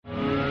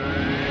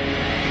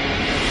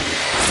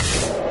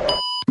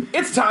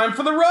It's time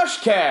for the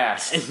Rush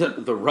Cast.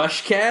 The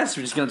Rush Cast?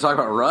 We're just going to talk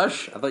about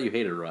Rush? I thought you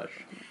hated Rush.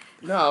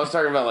 No, I was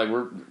talking about, like,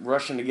 we're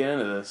rushing to get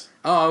into this.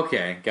 Oh,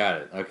 okay.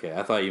 Got it. Okay.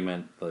 I thought you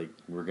meant, like,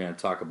 we're going to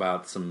talk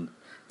about some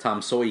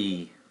Tom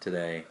Sawyer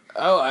today.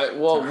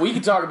 Oh, we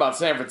could talk about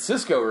San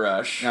Francisco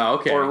Rush. Oh,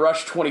 okay. Or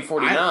Rush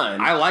 2049.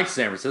 I like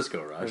San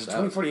Francisco Rush. Is it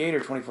 2048 or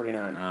 2049?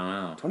 I don't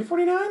know.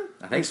 2049? I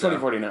think it's so.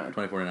 2049.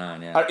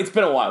 2049, yeah. It's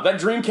been a while. That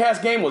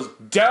Dreamcast game was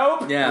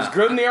dope. Yeah. It was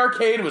good in the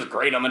arcade. It was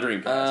great on the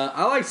Dreamcast.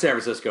 I like San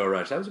Francisco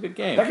Rush. That was a good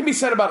game. That can be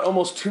said about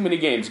almost too many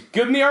games.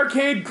 Good in the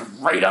arcade,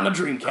 great on the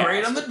Dreamcast.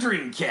 Great on the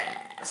Dreamcast.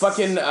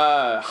 Fucking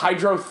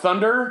Hydro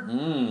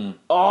Thunder.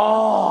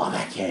 Oh,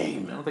 that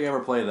game. I don't think I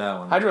ever played that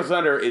one. Hydro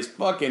Thunder is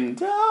fucking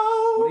dope.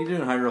 What are you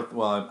doing, Hydro?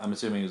 Well, I'm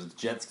assuming it was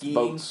jet skiing?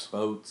 Boats.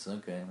 Boats,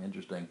 okay,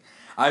 interesting.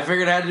 I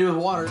figured it had to do with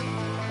water. Should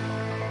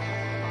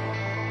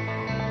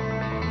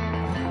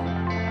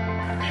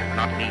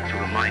not need to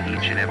remind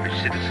each and every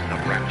citizen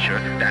of Rapture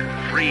that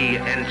free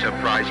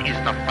enterprise is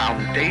the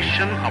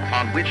foundation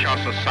upon which our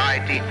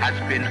society has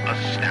been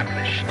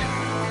established.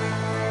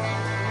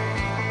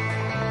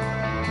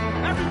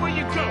 Everywhere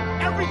you go,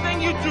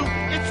 everything you do,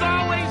 it's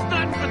always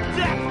done for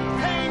death,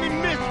 pain,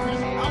 and misery.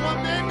 Our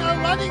men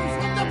are running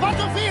from the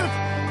battlefield.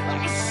 A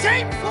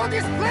shameful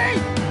display.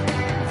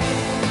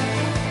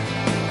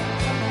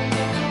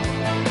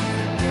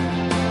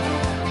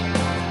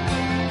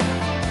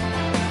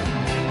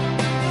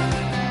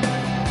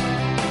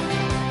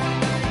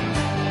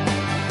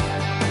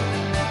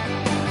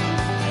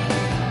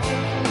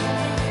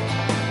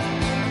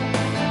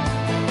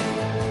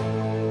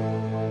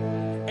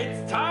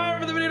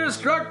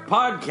 Struck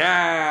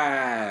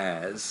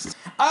Podcast.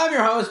 I'm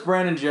your host,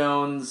 Brandon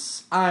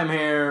Jones. I'm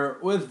here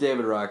with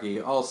David Rocky,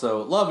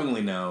 also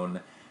lovingly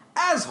known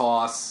as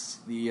Hoss,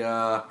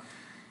 the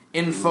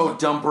info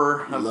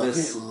dumper of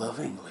this.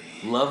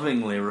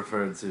 Lovingly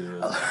referred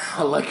to.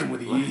 I like him with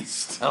the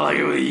yeast. I like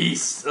it with the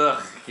yeast.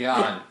 Ugh,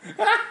 God.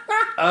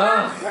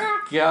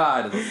 Ugh,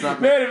 God. It's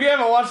not Man, if you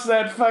haven't watched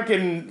that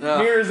fucking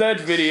Mirror's Edge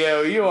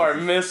video, you are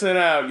missing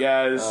out,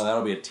 guys. Oh,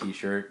 that'll be a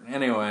t-shirt.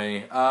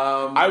 Anyway,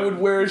 I would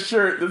wear a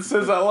shirt that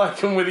says I like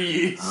him with the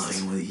yeast. I like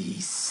him with the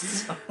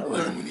yeast. I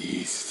like him with the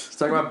yeast. He's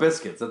talking about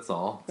biscuits, that's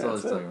all. That's all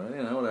he's talking about.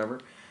 You know,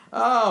 whatever.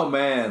 Oh,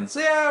 man.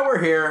 So, yeah,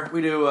 we're here.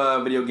 We do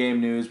video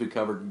game news. We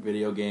cover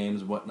video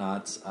games,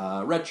 whatnot.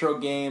 Retro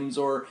games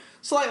or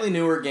slightly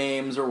newer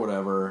games or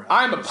whatever.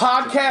 I'm a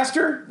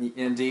podcaster.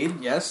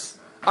 Indeed, yes.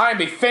 I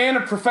am a fan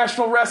of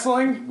professional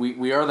wrestling.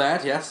 We are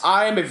that, yes.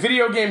 I am a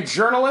video game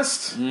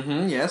journalist.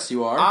 Mm-hmm, yes,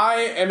 you are. I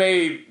am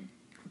a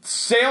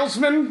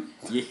salesman.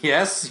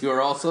 Yes, you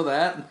are also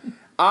that.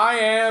 I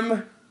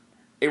am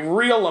a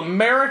real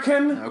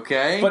American.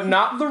 Okay. But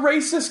not the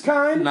racist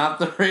kind. Not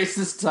the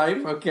racist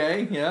type,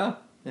 okay, yeah.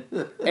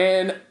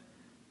 And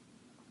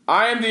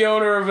I am the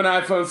owner of an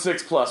iPhone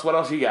 6 Plus. What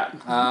else you got?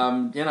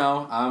 I'm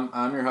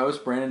your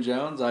host, Brandon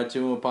Jones. I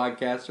too am a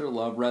podcaster,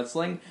 love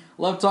wrestling,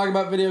 love talking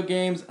about video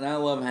games, and I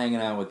love hanging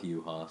out with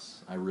you,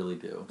 Hoss. I really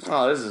do.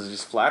 Oh, this is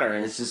just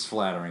flattering. It's just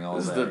flattering all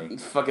day. This is the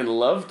fucking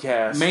love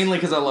cast. Mainly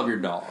because I love your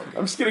dog.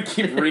 I'm just going to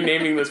keep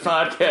renaming this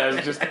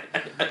podcast. Just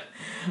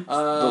the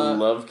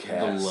Love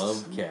Cast. The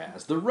Love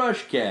Cast. The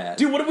Rush Cast.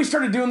 Dude, what if we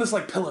started doing this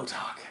like Pillow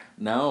Talk?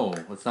 No,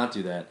 let's not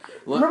do that.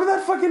 Remember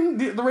that fucking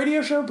the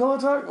radio show Pillow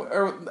Talk?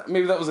 Or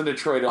maybe that was in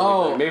Detroit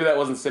only. Thing. Maybe that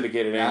wasn't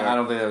syndicated anywhere. I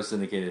don't think that was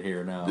syndicated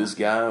here, no. This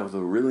guy with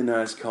a really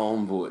nice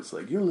calm voice,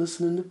 like, you're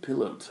listening to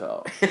Pillow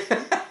Talk.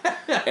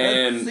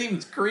 And that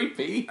seems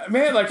creepy.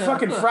 Man, like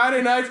fucking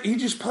Friday nights, he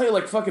just play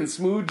like fucking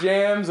smooth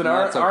jams and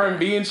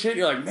R&B and shit.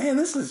 You're like, man,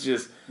 this is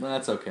just...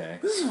 That's okay.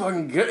 This is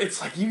fucking good.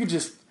 It's like you could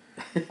just...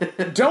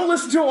 Don't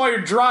listen to it while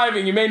you're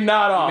driving. You may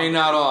nod off. You may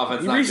nod off.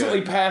 It's he not recently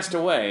good. passed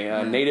away,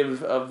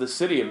 native of the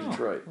city of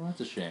Detroit. Well,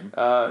 that's a shame.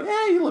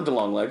 Yeah, he lived a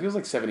long life. He was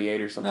like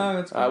 78 or something. No,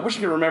 that's I wish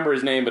I could remember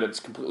his name, but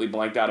it's completely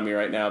blanked out of me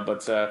right now.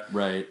 But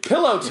right.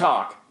 Pillow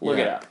Talk. Look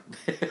it up.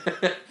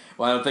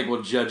 Well, I don't think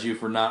we'll judge you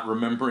for not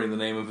remembering the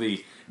name of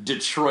the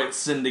Detroit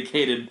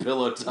syndicated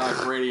Pillow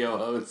Talk radio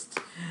host.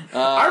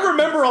 I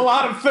remember a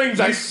lot of things,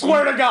 I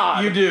swear to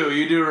God. You do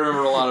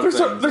remember a lot of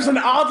things. There's an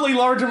oddly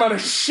large amount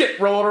of shit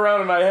rolling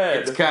around in my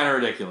head. It's kind of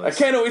ridiculous. I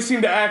can't always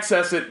seem to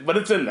access it, but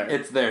it's in there.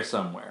 It's there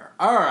somewhere.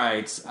 All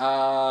right.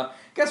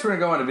 Guess we're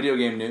going to go on to video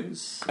game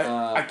news.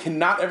 I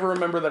cannot ever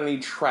remember that I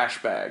need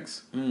trash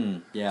bags.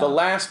 Yeah. The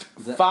last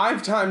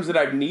 5 times that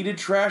I've needed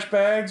trash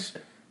bags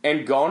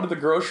and gone to the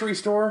grocery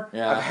store,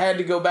 I've had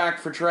to go back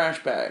for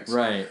trash bags.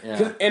 Right,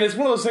 yeah. And it's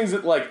one of those things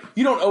that, like,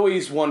 you don't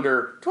always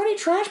wonder, do I need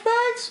trash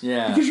bags?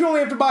 Yeah. Because you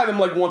only have to buy them,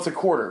 like, once a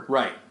quarter.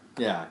 Right,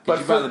 yeah. But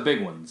you buy the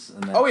big ones.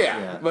 And oh,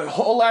 yeah. But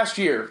whole last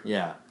year.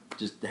 Yeah.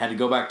 Just had to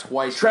go back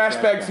twice. Trash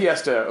Bag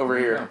Fiesta over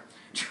here.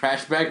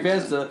 Trash Bag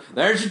Fiesta.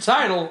 There's your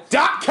title.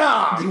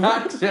 .com.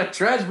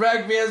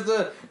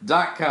 Trashbagfiesta.com.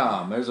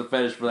 .com. There's a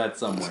fetish for that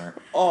somewhere.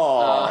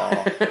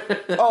 Oh.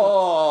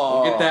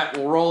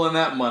 We'll roll in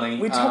that money.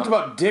 We talked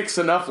about dicks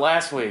enough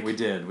last week. We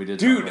did.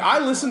 Dude, I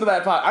listened to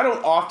that pod. I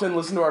don't often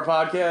listen to our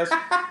podcast.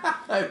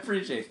 I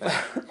appreciate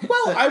that.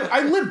 Well,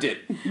 I lived it.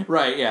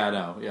 Right, yeah,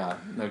 no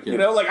kidding. You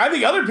know, like, I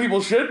think other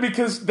people should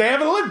because they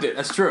haven't lived it.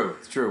 That's true.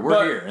 It's true.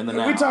 We're here in the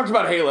now. We talked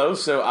about Halo,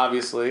 so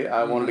obviously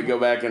I wanted to go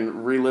back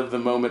and relive the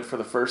moment for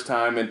the first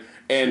time and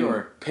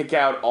pick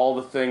out all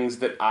the things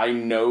that I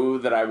know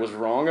that I was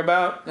wrong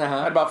about. I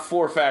had about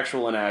 4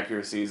 factual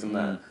inaccuracies in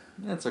that.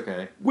 That's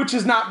okay. Which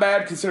is not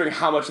bad considering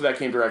how much of that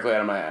came directly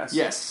out of my ass.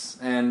 Yes,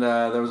 and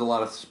there was a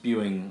lot of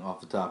spewing off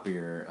the top of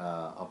your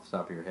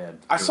head.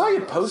 I saw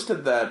you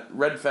posted that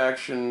Red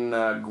Faction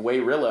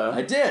Guerrilla.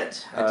 I did.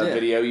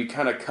 Video. You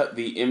kind of cut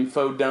the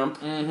info dump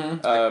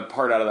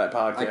part out of that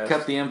podcast. I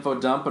cut the info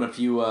dump and a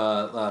few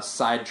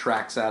side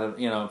tracks out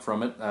of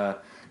from it.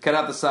 Cut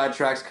out the side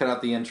tracks, cut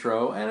out the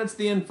intro, and it's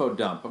the info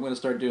dump. I'm going to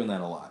start doing that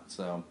a lot.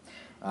 So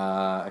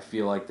I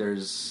feel like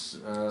there's.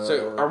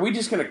 So are we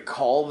just going to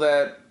call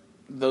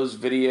those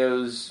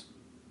videos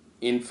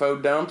info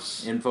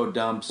dumps? Info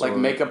dumps. Like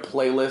make a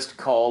playlist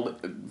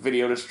called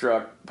Video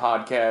Destruct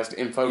Podcast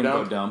Info Dump?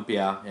 Info dump,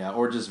 yeah.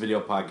 Or just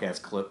video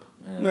podcast clip.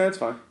 No, that's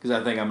fine. Because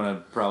I think I'm going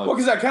to probably... Well,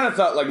 because I kind of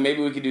thought like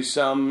maybe we could do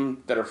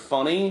some that are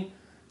funny.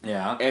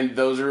 Yeah. And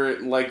those are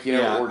like,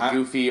 or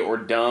goofy or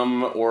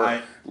dumb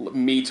or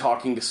me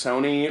talking to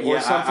Sony or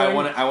something.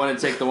 I want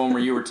to take the one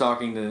where you were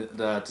talking to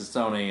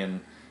Sony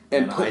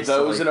and put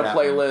those in a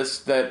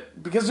playlist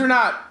because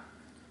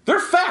they're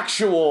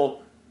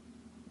factual,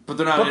 but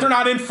they're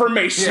not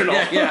informational.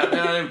 Yeah,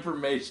 they're not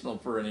informational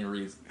for any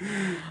reason.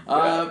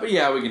 But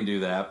yeah, we can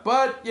do that.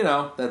 But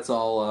that's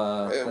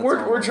all.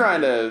 We're trying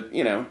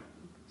to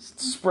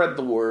spread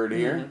the word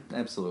here. Mm-hmm.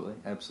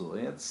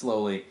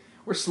 Absolutely.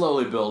 We're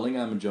slowly building.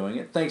 I'm enjoying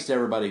it. Thanks to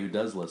everybody who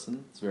does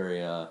listen. It's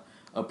very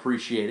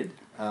appreciated.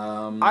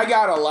 I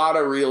got a lot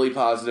of really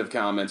positive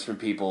comments from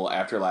people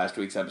after last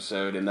week's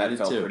episode, and that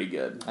felt pretty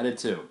good. I did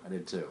too.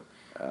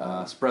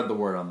 Spread the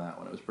word on that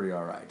one. It was pretty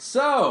all right.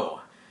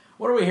 So,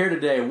 what are we here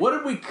today? What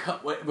did we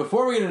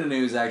before we get into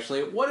news,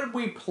 actually, what did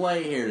we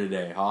play here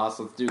today, Haas?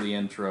 Let's do the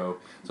intro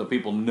so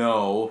people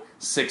know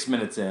 6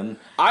 minutes in.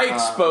 I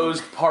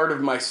exposed part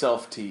of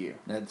myself to you.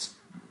 That's...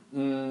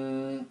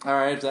 all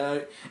right,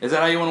 is that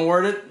how you want to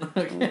word it?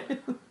 Okay.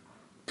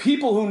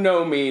 People who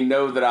know me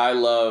know that I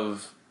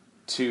love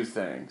 2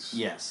 things.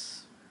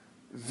 Yes.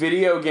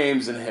 Video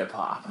games and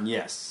hip-hop.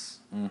 Yes.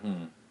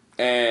 Mm-hmm.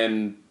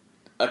 And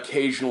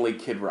occasionally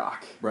Kid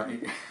Rock.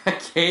 Right.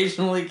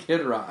 Occasionally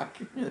Kid Rock.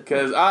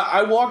 Because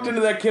I walked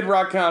into that Kid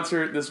Rock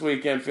concert this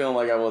weekend feeling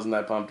like I wasn't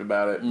that pumped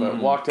about it, but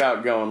walked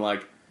out going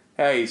like,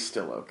 hey, he's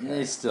still okay.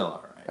 He's still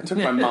all right. I took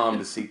my mom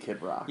to see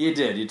Kid Rock. You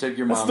did. You took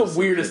your mom. That's the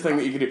weirdest thing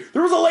that you could do.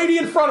 There was a lady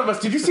in front of us.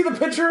 Did you see the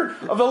picture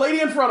of the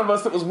lady in front of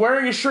us that was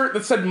wearing a shirt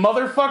that said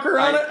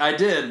motherfucker on it? I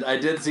did. I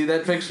did see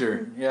that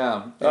picture.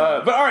 Yeah.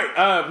 But all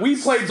right,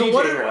 we played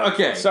DJ Hero.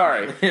 Okay.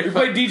 Sorry. We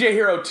played DJ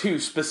Hero 2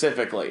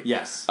 specifically.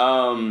 Yes.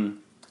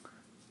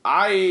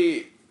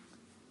 I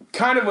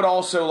kind of would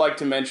also like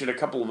to mention a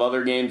couple of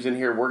other games in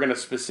here. We're going to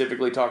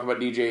specifically talk about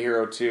DJ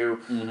Hero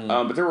 2.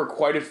 But there were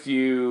quite a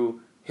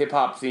few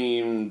hip-hop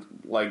themed,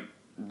 like,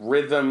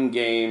 rhythm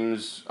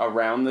games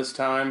around this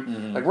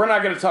time. Like, we're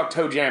not going to talk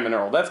Toe Jam and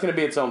Earl. That's going to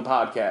be its own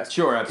podcast.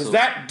 Sure, Because absolutely.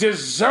 that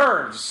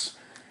deserves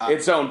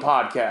its own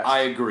podcast. I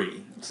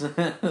agree.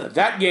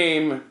 That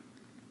game,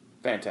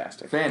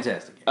 fantastic.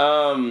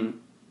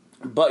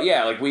 But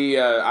yeah, like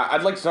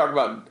I'd like to talk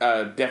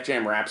about Def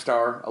Jam Rap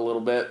Star a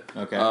little bit.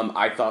 Okay.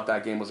 I thought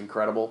that game was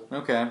incredible.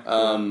 Okay.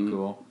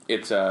 Cool.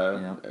 It's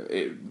a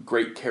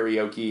great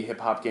karaoke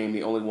hip-hop game.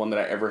 The only one that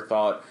I ever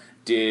thought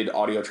did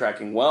audio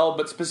tracking well,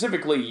 but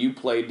specifically you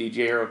played DJ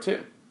Hero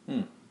 2.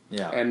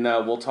 Yeah. And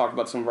we'll talk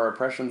about some of our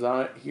impressions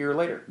on it here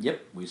later.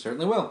 Yep, we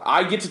certainly will.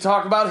 I get to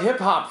talk about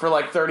hip-hop for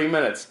like 30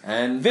 minutes.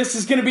 And this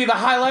is going to be the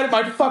highlight of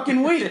my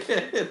fucking week.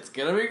 It's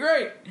going to be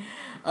great.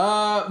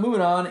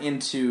 Moving on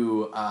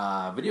into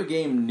video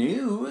game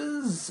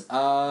news.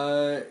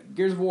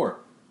 Gears of War.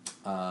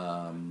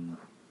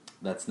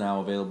 That's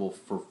now available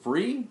for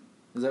free.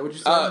 Is that what you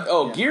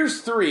said?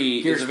 Gears 3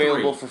 is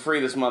available for free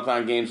this month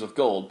on Games with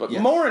Gold. But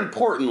more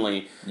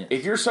importantly,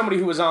 if you're somebody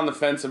who was on the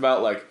fence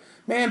about, like,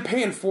 man,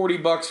 paying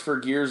 $40 for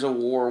Gears of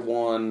War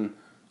 1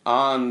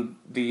 on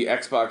the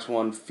Xbox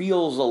One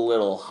feels a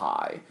little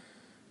high.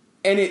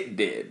 And it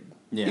did.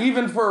 Yeah.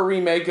 Even for a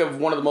remake of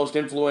one of the most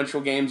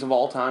influential games of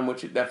all time,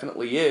 which it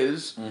definitely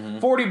is,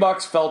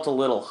 $40 felt a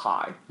little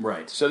high.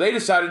 Right. So they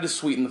decided to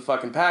sweeten the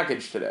fucking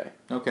package today.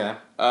 Okay.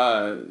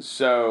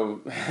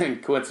 So,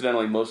 and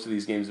coincidentally, most of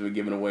these games have been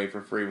given away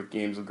for free with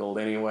Games of Gold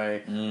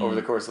anyway over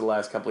the course of the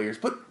last couple of years.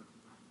 But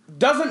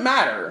doesn't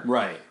matter.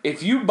 Right.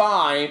 If you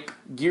buy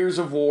Gears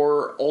of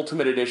War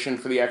Ultimate Edition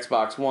for the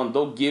Xbox One,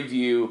 they'll give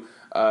you...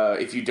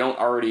 if you don't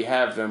already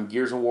have them,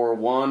 Gears of War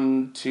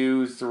 1,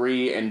 2,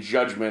 3, and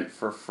Judgment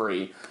for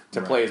free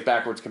to play as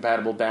backwards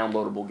compatible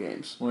downloadable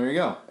games. Well, there you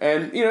go.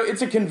 And,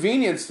 it's a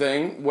convenience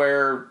thing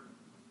where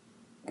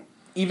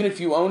even if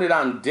you own it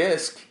on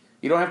disc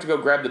You don't have to go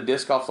grab the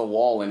disc off the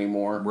wall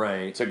anymore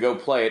right. to go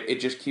play it.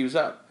 It just queues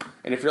up.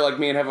 And if you're like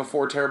me and have a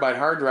 4 terabyte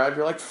hard drive,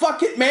 you're like,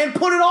 fuck it, man,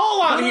 put it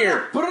all on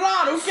here. Put it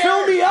on, who cares?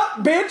 Fill me up,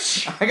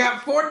 bitch. I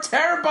got 4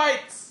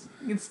 terabytes.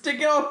 You can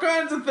stick all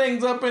kinds of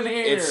things up in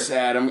here. It's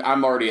sad.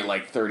 I'm already at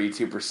like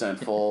 32%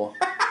 full.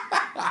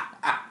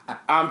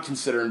 I'm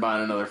considering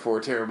buying another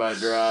 4 terabyte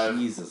drive.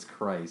 Jesus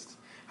Christ.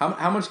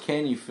 How much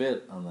can you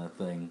fit on that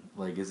thing?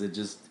 Like, is it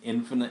just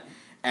infinite?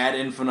 Ad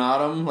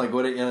infinitum? Like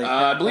what?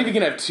 I believe you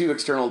can have 2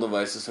 external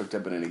devices hooked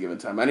up at any given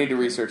time. I need to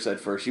research that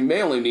first. You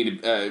may only be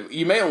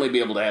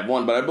able to have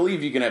one, but I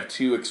believe you can have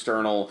 2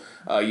 external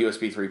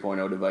USB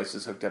 3.0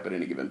 devices hooked up at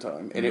any given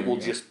time, and it will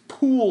just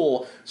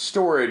pool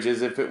storage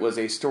as if it was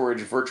a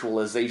storage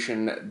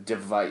virtualization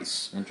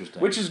device.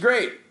 Interesting. Which is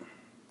great.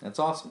 That's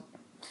awesome.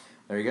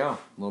 There you go. A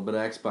little bit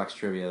of Xbox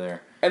trivia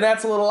there. And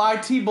that's a little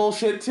IT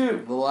bullshit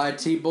too. A little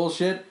IT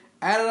bullshit.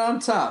 Add it on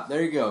top.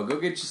 There you go. Go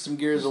get you some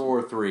Gears of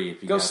War 3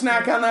 if you go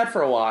snack on that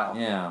for a while.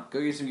 Yeah, go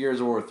get some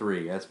Gears of War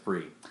 3. That's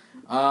free.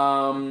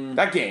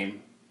 That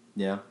game,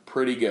 yeah,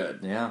 pretty good.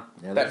 Yeah,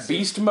 that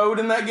beast mode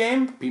in that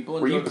game,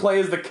 where you play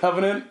as the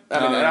Covenant. I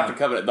mean, not the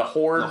Covenant, the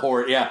Horde. The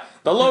Horde, yeah,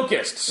 the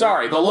Locust.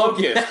 Sorry, the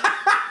Locust.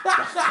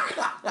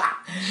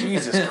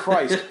 Jesus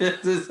Christ!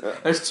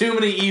 There's too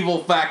many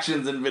evil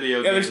factions in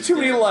video games. Yeah, there's too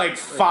many like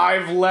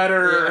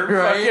 5-letter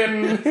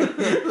fucking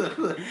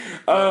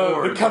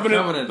the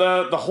Covenant,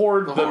 the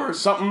Horde, the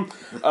something.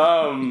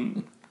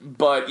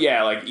 But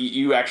yeah, like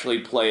you actually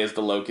play as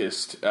the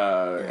Locust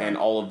and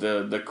all of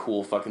the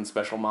cool fucking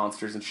special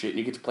monsters and shit. And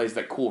you get to play as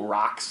that cool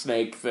rock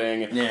snake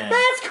thing. Yeah,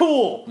 that's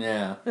cool.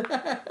 Yeah, the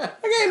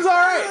game's all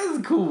right.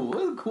 That's cool.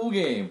 It's a cool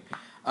game.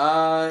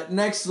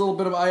 Next little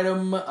bit of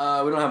item. We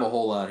don't have a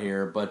whole lot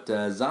here, but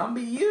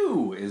Zombi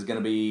U is going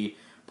to be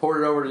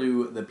ported over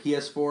to the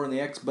PS4 and the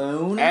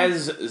Xbone.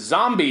 As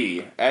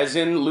Zombie, as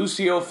in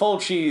Lucio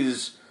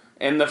Fulci's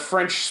and the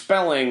French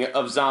spelling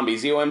of zombie,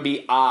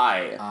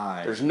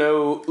 Z-O-M-B-I. There's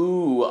no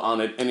ooh on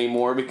it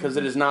anymore because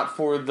it is not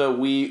for the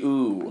Wii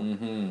U.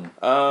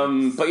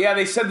 Mm-hmm. But yeah,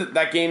 they said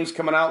that game's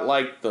coming out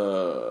like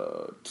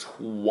the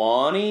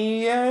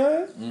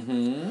 20th.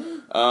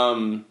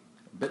 Mm-hmm.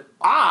 But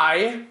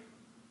I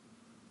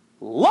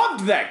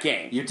loved that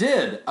game. You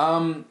did.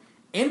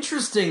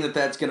 Interesting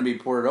that's going to be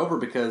ported over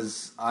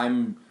because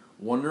I'm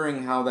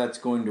wondering how that's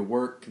going to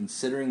work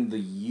considering the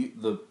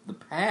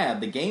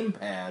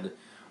gamepad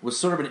was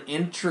sort of an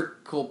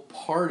integral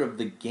part of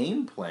the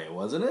gameplay,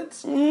 wasn't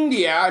it?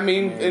 Yeah, I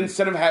mean,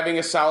 instead of having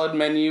a solid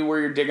menu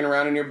where you're digging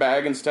around in your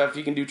bag and stuff,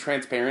 you can do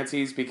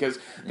transparencies because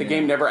the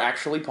game never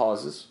actually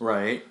pauses.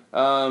 Right.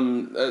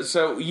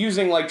 So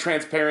using like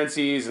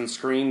transparencies and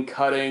screen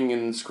cutting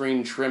and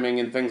screen trimming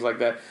and things like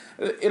that,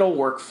 it'll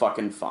work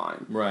fucking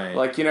fine. Right.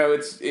 Like, you know,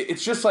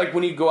 it's just like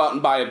when you go out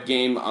and buy a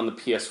game on the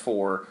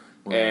PS4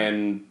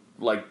 and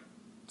like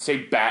say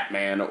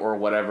Batman or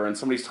whatever, and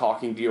somebody's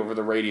talking to you over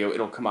the radio,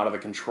 it'll come out of the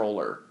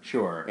controller.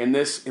 Sure. And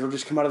this, it'll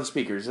just come out of the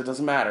speakers. It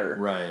doesn't matter.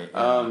 Right.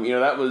 You know,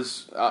 that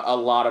was a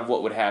lot of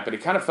what would happen.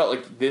 It kind of felt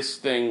like this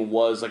thing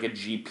was like a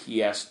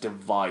GPS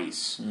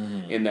device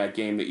in that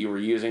game that you were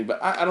using,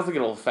 but I don't think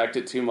it'll affect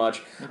it too much.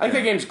 Okay. I think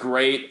that game's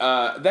great.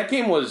 That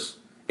game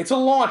it's a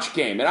launch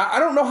game, and I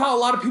don't know how a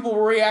lot of people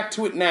will react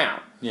to it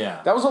now.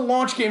 Yeah. That was a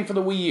launch game for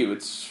the Wii U.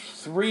 It's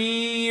 3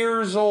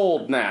 years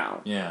old now.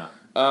 Yeah.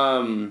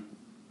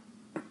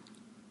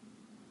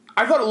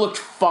 I thought it looked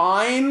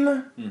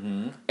fine,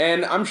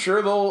 and I'm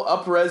sure they'll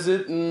up-res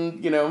it,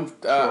 and, you know,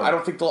 sure. I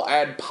don't think they'll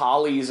add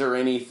polys or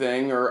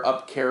anything, or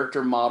up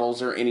character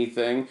models or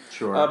anything.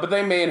 Sure. But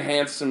they may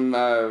enhance some,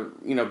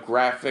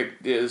 graphic,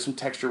 some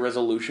texture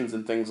resolutions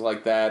and things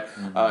like that,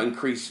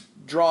 increase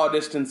draw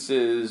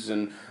distances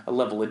and a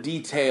level of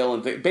detail,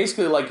 and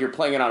basically like you're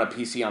playing it on a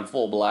PC on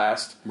full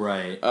blast.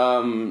 Right.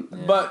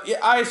 But yeah,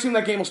 I assume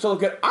that game will still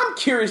look good. I'm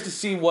curious to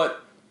see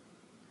what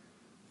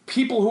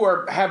people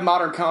who have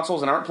modern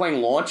consoles and aren't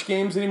playing launch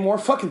games anymore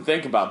fucking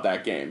think about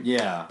that game.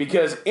 Yeah.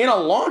 Because in a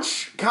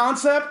launch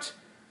concept,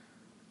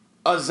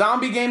 a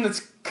zombie game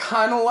that's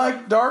kind of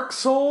like Dark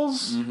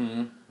Souls,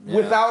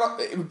 without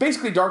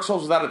basically Dark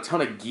Souls without a ton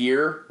of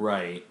gear.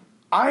 Right.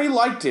 I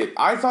liked it.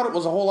 I thought it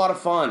was a whole lot of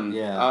fun.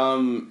 Yeah.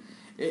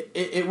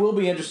 It will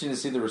be interesting to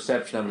see the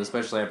reception of it,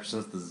 especially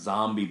since the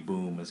zombie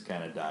boom has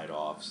kind of died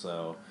off.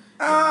 So.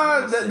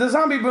 The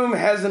zombie boom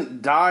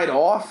hasn't died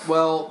off.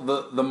 Well,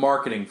 the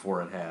marketing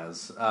for it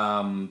has.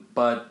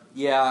 But,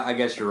 yeah, I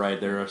guess you're right.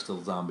 There are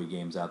still zombie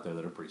games out there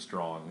that are pretty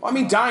strong. Well, I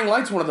mean, Dying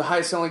Light's one of the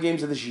highest selling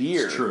games of this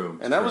year. It's true.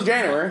 And that was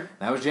January.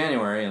 That was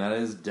January, and that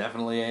is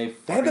definitely a...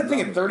 They had that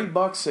thing at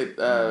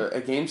 $30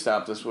 at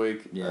GameStop this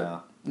week. Yeah.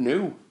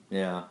 New.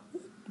 Yeah.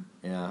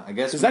 Yeah, I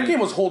guess... Because that game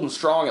was holding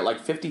strong at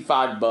like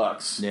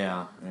 $55.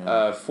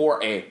 Yeah.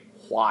 For a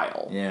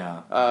while.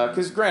 Yeah.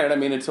 Because granted, I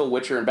mean, until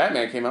Witcher and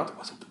Batman came out, there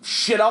wasn't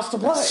shit else to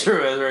play. That's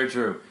true. That's very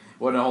true.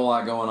 Wasn't a whole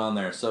lot going on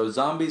there. So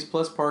zombies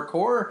plus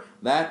parkour,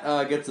 that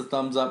gets a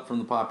thumbs up from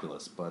the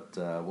populace. But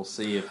we'll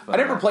see if... I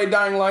never played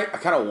Dying Light. I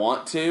kind of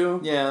want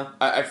to. Yeah.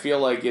 I feel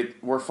like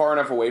we're far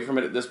enough away from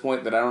it at this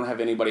point that I don't have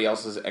anybody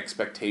else's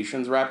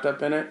expectations wrapped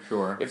up in it.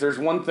 Sure. If there's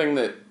one thing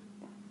that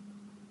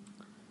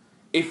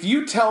if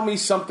you tell me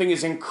something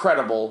is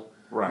incredible,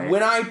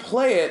 when I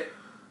play it,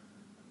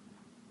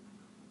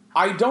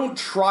 I don't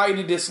try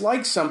to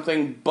dislike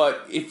something,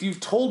 but if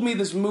you've told me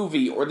this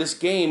movie or this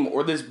game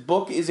or this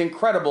book is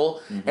incredible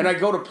and I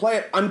go to play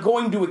it, I'm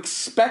going to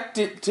expect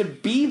it to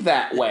be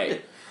that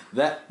way.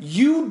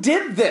 You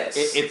did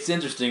this. It's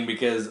interesting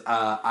because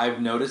I've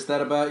noticed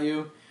that about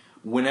you.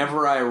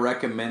 Whenever I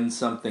recommend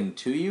something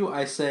to you,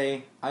 I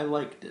say, I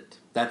liked it.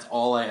 That's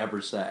all I ever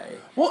say.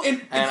 Well,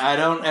 and I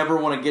don't ever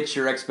want to get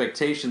your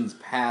expectations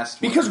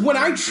past... Because when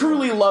I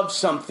truly love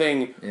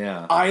something,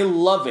 I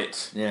love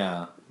it.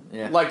 Yeah.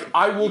 Like,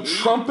 I will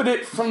trumpet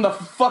it from the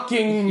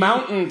fucking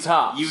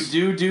mountaintop.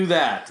 You do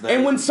that.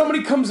 And when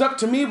somebody comes up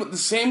to me with the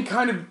same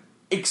kind of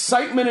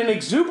excitement and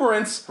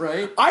exuberance,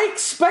 I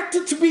expect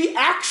it to be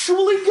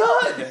actually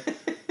good.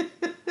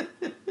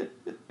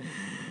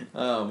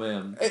 Oh,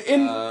 man.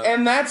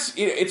 And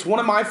it's one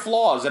of my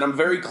flaws, and I'm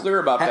very clear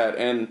about that.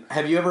 And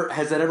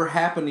has that ever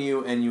happened to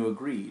you and you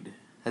agreed?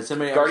 Has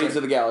somebody Guardians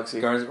of the Galaxy.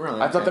 Really?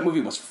 I thought that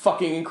movie was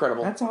fucking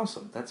incredible. That's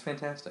awesome. That's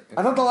fantastic.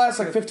 I thought the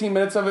last 15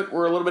 minutes of it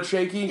were a little bit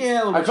shaky. Yeah,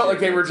 a little bit I felt like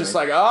they were just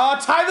like,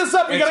 tie this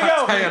up, we gotta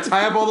go.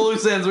 Tie up all the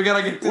loose ends, we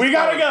gotta get this We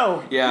gotta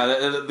go. Yeah,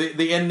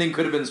 the ending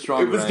could have been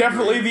stronger. It was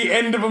definitely the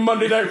end of a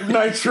Monday Night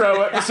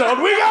Nitro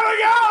episode. We gotta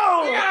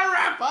go! We gotta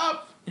wrap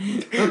up!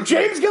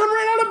 James Gunn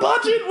ran out of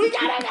budget. We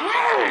gotta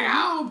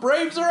go.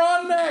 Braves are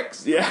on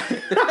next. Yeah.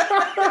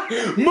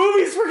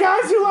 Movies for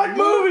guys who like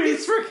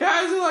movies. For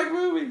guys who like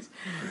movies.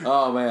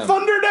 Oh man.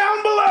 Thunder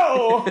down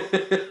below.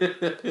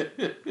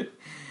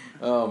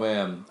 Oh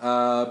man.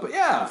 But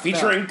yeah.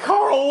 Featuring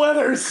Carl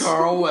Weathers.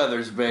 Carl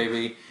Weathers,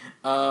 baby.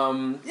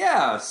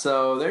 Yeah.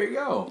 So there you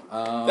go.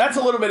 That's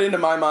a little bit into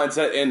my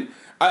mindset, and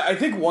I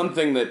think one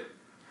thing that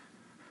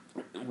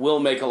will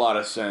make a lot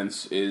of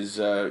sense is,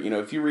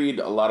 if you read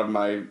a lot of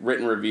my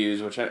written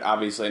reviews, which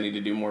obviously I need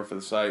to do more for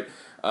the site.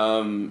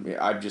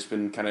 I've just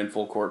been kind of in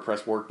full court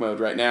press work mode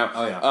right now.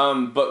 Oh,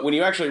 yeah. But when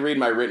you actually read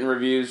my written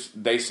reviews,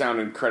 they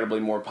sound incredibly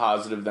more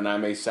positive than I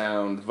may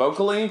sound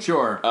vocally.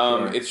 Sure.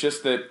 It's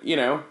just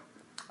that,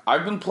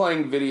 I've been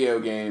playing video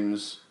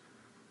games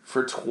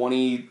for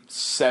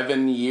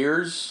 27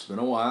 years. It's been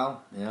a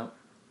while, yeah.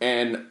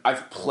 And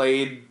I've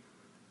played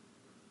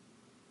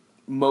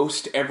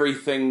most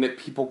everything that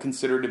people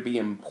consider to be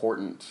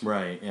important.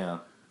 Right, yeah.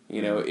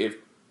 If...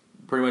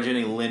 Pretty much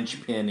any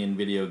linchpin in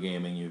video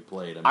gaming you've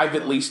played. I've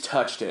at least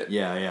touched it.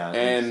 Yeah.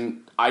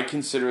 And I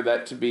consider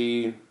that to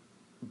be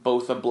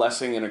both a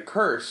blessing and a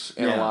curse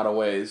in a lot of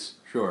ways.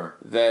 Sure.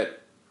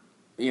 That,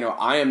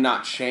 I am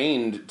not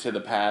chained to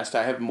the past.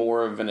 I have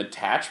more of an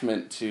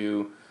attachment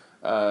to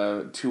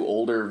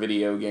older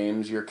video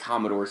games, your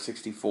Commodore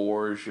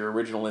 64s, your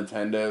original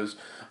Nintendos.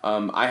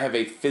 I have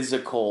a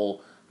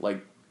physical,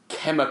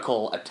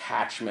 chemical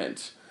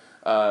attachment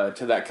to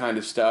that kind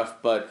of stuff.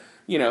 But,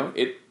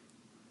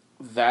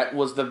 that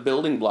was the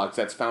building blocks.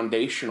 That's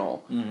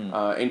foundational.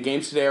 Mm-hmm. And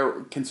games today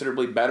are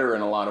considerably better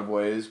in a lot of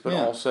ways, but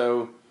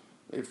also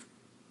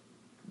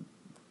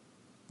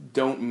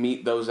don't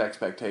meet those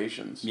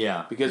expectations.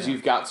 Yeah. Because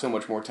you've got so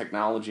much more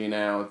technology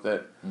now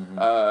that,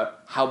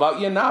 how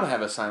about you not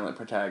have a silent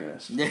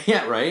protagonist?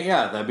 Yeah, right?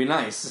 Yeah, that'd be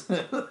nice.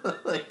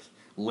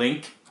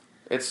 Link.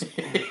 It's...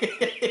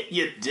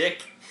 you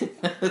dick.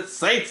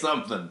 Say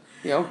something.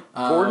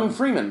 Gordon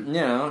Freeman.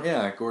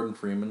 Gordon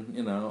Freeman.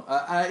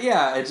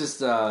 It's just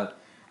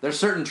there's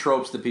certain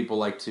tropes that people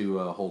like to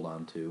hold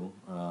on to,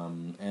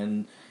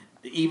 and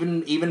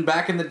even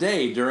back in the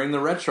day during the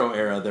retro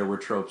era, there were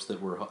tropes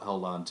that were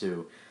held on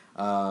to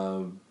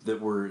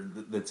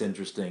that's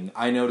interesting.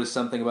 I noticed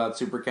something about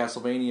Super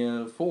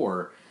Castlevania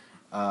 4.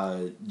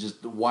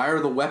 Just why are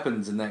the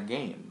weapons in that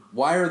game?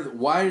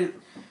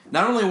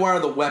 Not only why are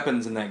the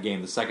weapons in that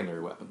game, the secondary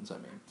weapons, I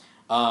mean.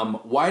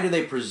 Why do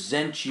they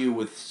present you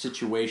with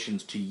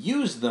situations to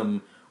use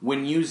them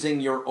when using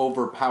your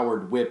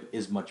overpowered whip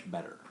is much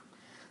better?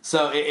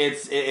 So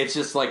it's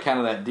just kind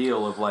of that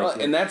deal of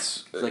and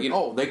that's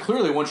they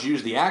clearly want you to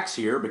use the axe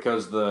here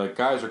because the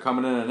guys are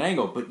coming in at an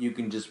angle, but you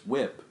can just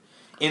whip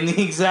in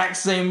the exact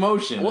same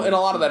motion. Well, and a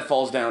lot of that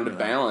falls down to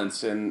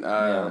balance, and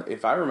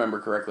if I remember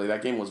correctly,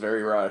 that game was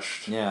very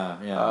rushed. Yeah.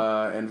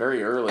 And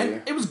very early.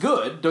 And it was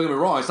good. Don't get me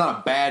wrong; it's not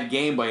a bad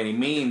game by any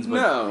means. But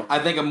no, I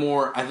think a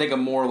more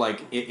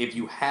if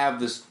you have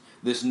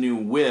this new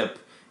whip,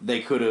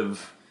 they could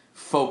have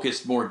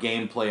focused more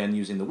gameplay on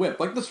using the whip,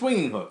 like the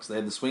swinging hooks. They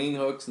had the swinging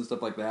hooks and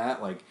stuff like that.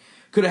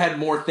 Could have had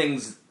more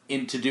things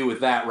to do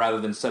with that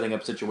rather than setting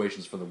up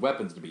situations for the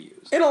weapons to be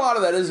used. And a lot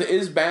of that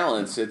is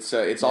balance. It's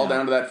all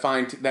down to that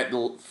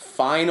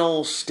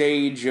final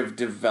stage of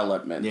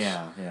development.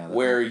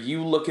 Where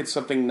you look at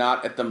something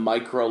not at the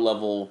micro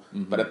level,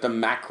 but at the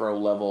macro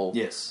level.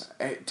 Yes,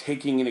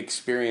 taking an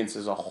experience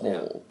as a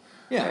whole.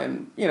 Yeah.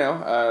 And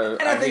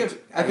I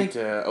think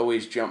to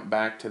always jump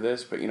back to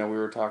this, but we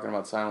were talking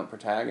about silent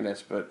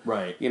protagonists, but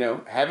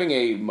having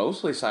a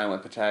mostly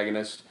silent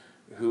protagonist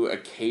who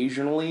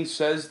occasionally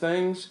says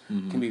things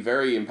can be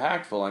very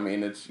impactful. I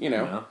mean, it's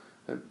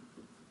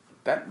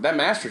that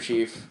Master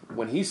Chief,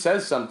 when he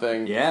says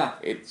something,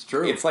 it's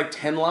true. It's like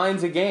 10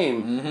 lines a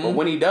game, but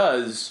when he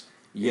does,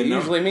 it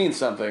usually means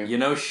something. You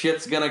know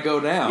shit's gonna go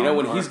down. You know,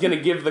 when he's gonna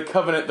give the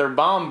Covenant their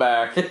bomb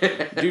back,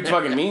 dude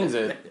fucking means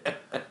it.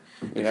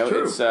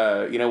 It's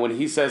when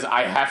he says,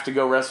 I have to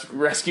go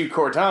rescue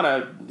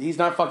Cortana, he's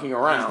not fucking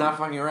around. He's not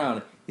fucking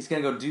around. He's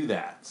gonna go do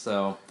that,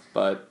 so...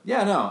 But...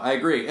 Yeah, no, I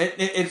agree.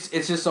 It's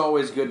just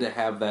always good to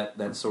have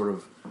that sort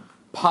of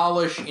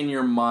polish in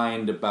your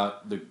mind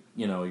about the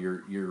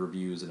your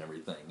reviews and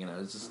everything.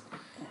 It's just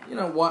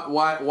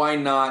why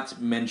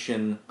not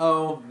mention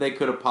they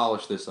could have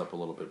polished this up a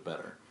little bit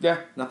better.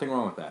 Yeah, nothing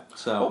wrong with that.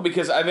 So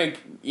because I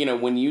think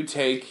when you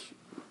take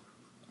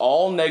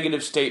all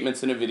negative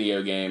statements in a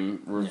video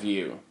game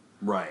review,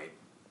 right?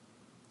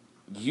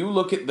 You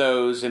look at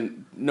those,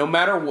 and no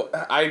matter what,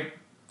 I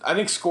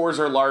think scores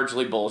are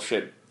largely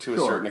bullshit to a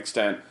certain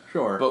extent.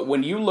 Sure. But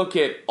when you look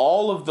at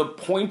all of the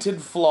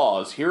pointed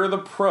flaws, here are the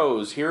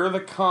pros, here are the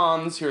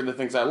cons, here are the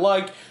things I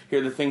like, here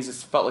are the things that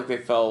felt like they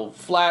fell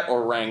flat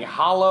or rang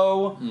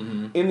hollow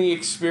in the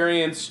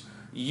experience,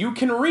 you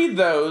can read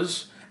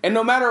those, and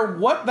no matter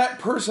what that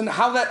person,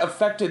 how that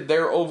affected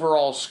their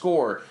overall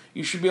score,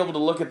 you should be able to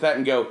look at that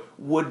and go,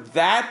 would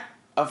that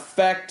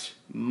affect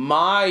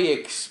my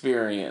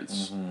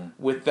experience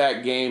with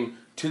that game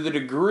to the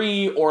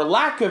degree or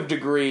lack of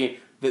degree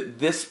that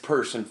this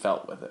person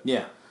felt with it?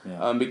 Yeah.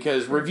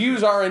 Because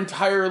reviews are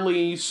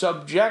entirely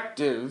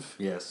subjective.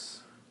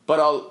 Yes. But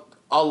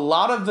a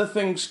lot of the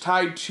things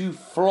tied to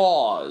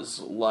flaws,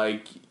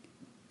 like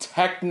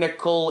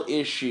technical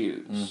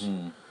issues,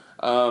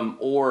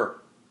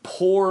 or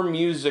poor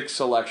music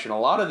selection, a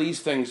lot of these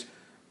things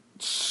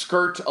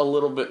skirt a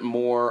little bit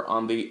more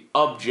on the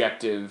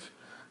objective.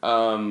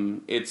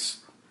 It's...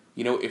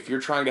 if you're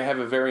trying to have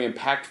a very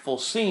impactful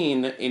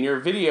scene in your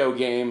video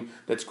game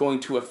that's going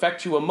to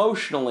affect you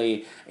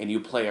emotionally, and you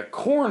play a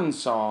Korn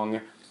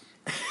song,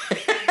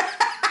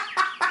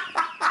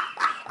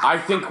 I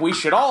think we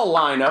should all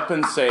line up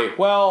and say,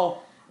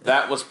 well,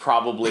 that was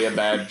probably a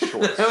bad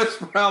choice. That was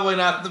probably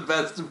not the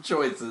best of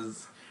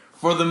choices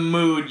for the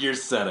mood you're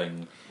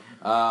setting.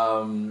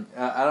 I don't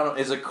know.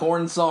 Is a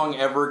Korn song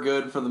ever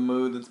good for the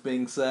mood that's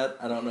being set?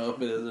 I don't know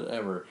if it is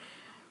ever.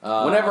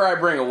 Whenever I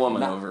bring a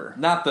woman over,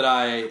 not that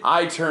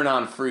I turn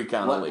on Freak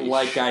on a Leash,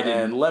 like I did,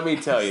 and let me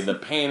tell you, the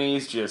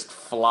panties just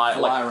fly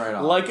right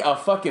off, like a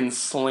fucking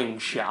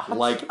slingshot.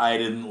 Like I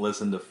didn't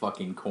listen to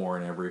fucking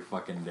Korn every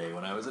fucking day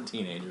when I was a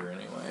teenager,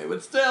 anyway.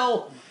 But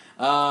still,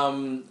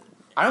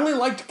 I only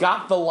liked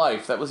 "Got the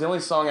Life." That was the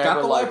only song I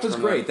ever liked. "Got the Life" was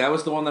great. That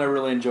was the one that I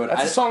really enjoyed.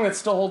 That's a song that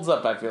still holds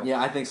up, I feel.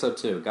 Yeah, I think so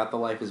too. "Got the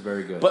Life" is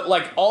very good. But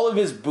like all of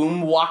his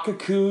boom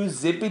wakaku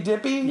zippy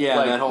dippy,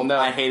 that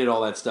I hated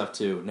all that stuff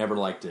too. Never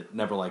liked it.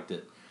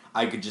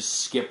 I could just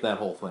skip that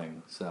whole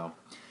thing. So,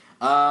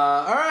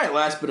 all right.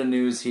 Last bit of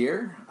news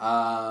here.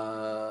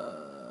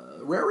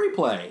 Rare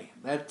Replay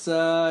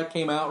that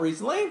came out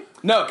recently.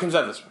 No, it comes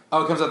out this week.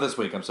 Oh, it comes out this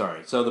week. I'm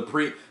sorry. So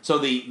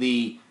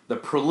the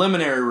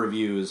preliminary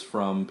reviews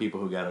from people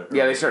who got it.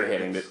 Yeah, they started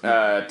hitting it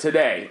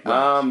today.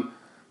 Right.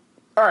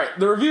 All right,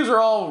 the reviews are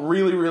all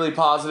really, really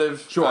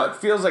positive. Sure. It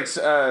feels like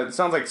it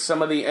sounds like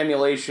some of the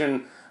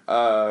emulation,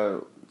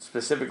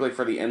 specifically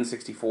for the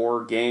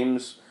N64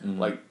 games,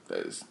 like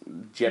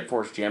Jet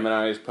Force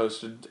Gemini is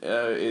posted,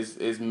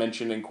 is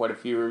mentioned in quite a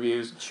few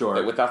reviews. Sure.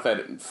 That without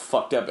that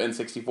fucked up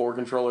N64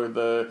 controller,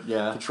 the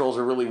controls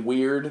are really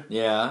weird.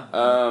 Yeah.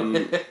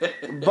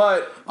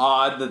 But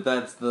odd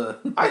that's the.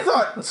 I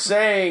thought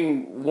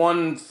saying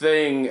one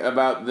thing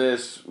about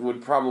this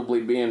would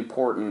probably be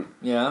important.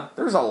 Yeah.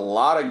 There's a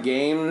lot of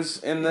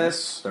games in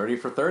this. 30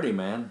 for 30,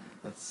 man.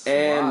 That's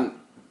a lot.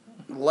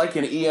 Like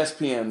an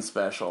ESPN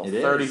special. It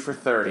is. 30 for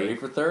 30. 30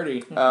 for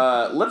 30.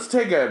 Let's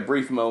take a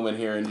brief moment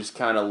here and just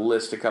kind of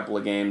list a couple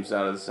of games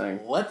out of this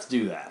thing. Let's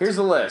do that. Here's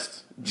the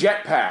list.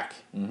 Jetpack.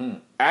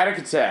 Attic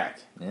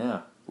Attack.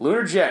 Yeah.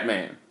 Lunar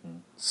Jetman.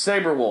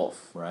 Saberwolf.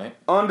 Right.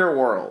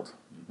 Underworld.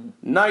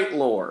 Night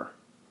Lore.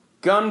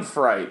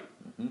 Gunfight.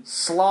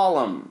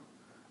 Slalom.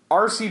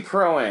 RC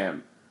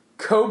Pro-Am.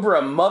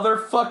 Cobra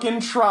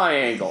motherfucking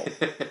Triangle.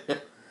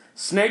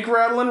 Snake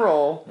Rattle and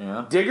Roll,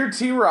 yeah. Digger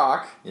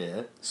T-Rock,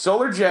 yeah.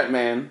 Solar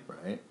Jetman,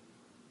 right.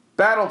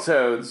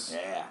 Battletoads,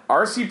 yeah.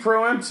 RC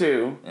Pro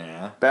M2,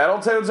 yeah.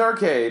 Battletoads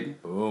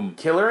Arcade, boom.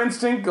 Killer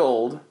Instinct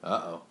Gold,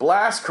 uh-oh.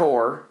 Blast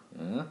Core,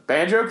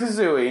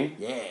 Banjo-Kazooie,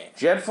 yeah.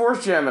 Jet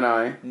Force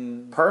Gemini,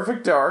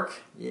 Perfect Dark,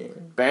 yeah.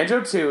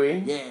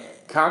 Banjo-Tooie, yeah.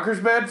 Conker's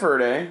Bad Fur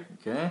Day,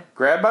 okay.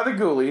 Grabbed by the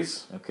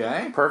Ghoulies,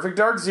 okay. Perfect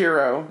Dark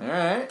Zero,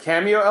 alright.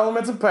 Cameo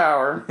Elements of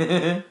Power,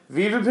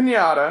 Viva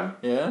Pinata,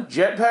 yeah.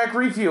 Jetpack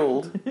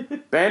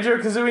Refueled,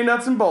 Banjo-Kazooie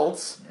Nuts and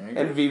Bolts,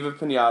 and Viva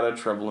Pinata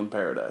Trouble in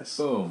Paradise.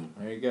 Boom.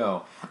 There you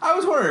go. I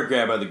was wondering if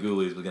Grabbed by the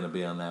Ghoulies was going to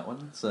be on that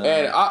one. So.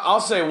 And I'll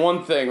say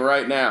one thing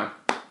right now.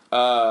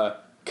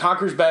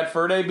 Conker's Bad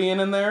Fur Day being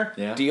in there,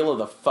 deal of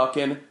the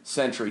fucking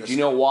century. Do you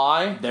know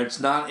why? That's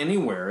not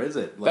anywhere, is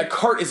it? Like, that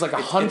cart is like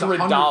 $100.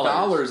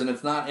 $100, and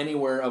it's not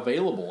anywhere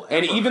available. Ever.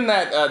 And even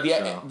that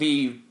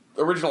the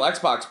original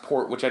Xbox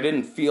port, which I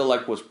didn't feel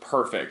like was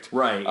perfect.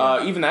 Right.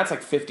 Yeah. Even that's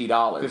like $50.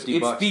 $50 it's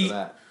for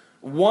that.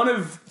 One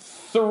of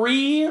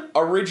 3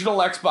 original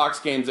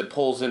Xbox games that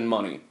pulls in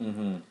money.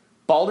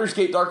 Baldur's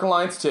Gate Dark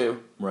Alliance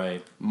 2.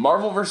 Right.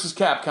 Marvel vs.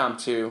 Capcom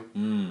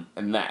 2.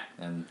 And that.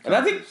 And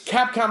I think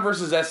Capcom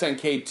vs.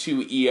 SNK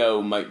 2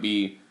 EO might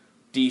be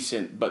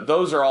decent, but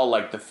those are all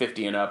like the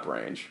 50 and up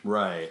range.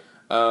 Right.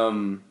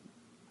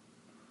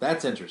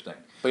 That's interesting.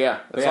 But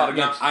yeah, that's a lot of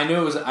games. I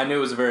knew it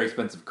was a very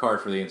expensive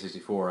card for the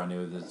N64. I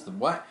knew this.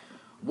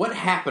 What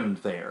happened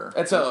there?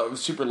 It's a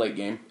super late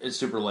game. It's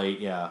super late,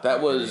 yeah.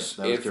 That was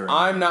if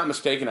I'm not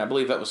mistaken, I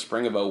believe that was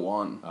spring of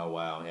 01. Oh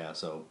wow, yeah.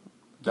 So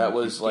that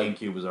was like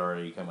GameCube was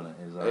already coming.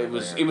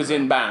 It was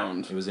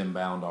inbound. It was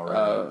inbound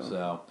already.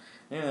 So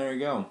yeah, there you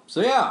go.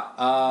 So yeah,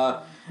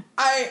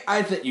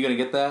 I think you're gonna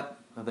get that.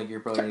 I think you're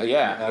probably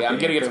I'm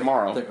getting it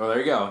tomorrow. Oh, there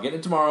you go. Getting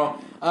it tomorrow.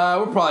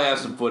 We'll probably have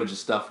some footage of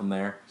stuff from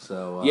there.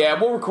 So yeah,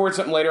 we'll record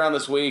something later on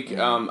this week.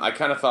 Yeah. I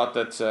kind of thought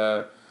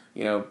that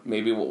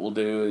maybe what we'll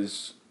do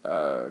is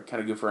kind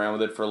of goof around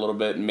with it for a little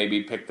bit and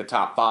maybe pick the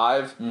top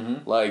 5,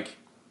 like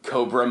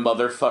Cobra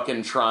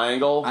motherfucking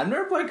Triangle. I've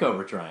never played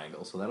Cobra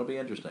Triangle, so that'll be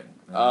interesting.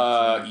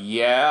 Yeah,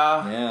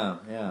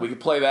 we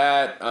could play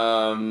that.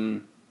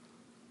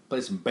 Play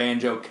some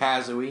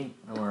Banjo-Kazooie.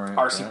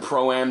 RC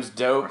Pro-Am's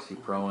dope.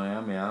 RC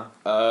Pro-Am, yeah.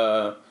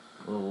 I've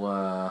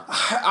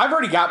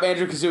already got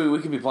Banjo-Kazooie. We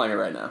could be playing it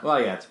right now. Well,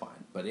 yeah, it's fine.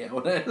 But yeah,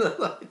 well,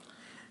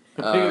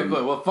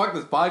 fuck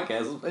this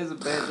podcast. Let's play some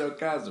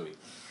Banjo-Kazooie.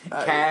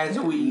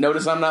 Kazooie.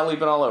 Notice I'm not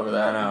leaping all over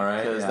that. I know,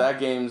 right? Because that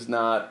game's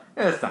not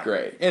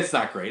great. It's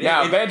not great.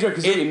 Now,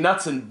 Banjo-Kazooie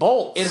nuts and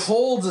bolts. It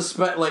holds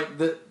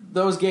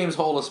those games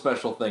hold a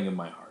special thing in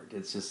my heart.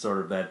 It's just sort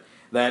of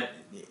that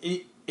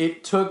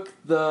it took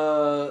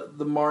the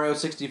Mario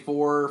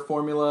 64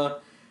 formula,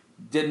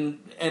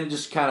 and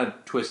just kind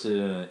of twisted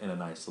it in a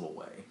nice little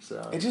way.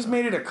 So it just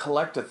made it a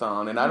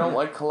collectathon, and I don't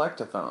like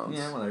collectathons.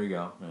 Yeah, well, there you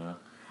go. Yeah.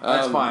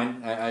 That's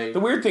fine. The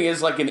weird thing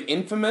is, like in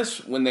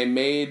Infamous, when they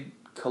made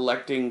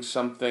collecting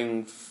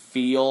something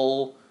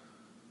feel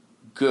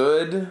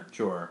good,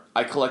 sure,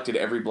 I collected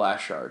every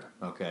blast shard.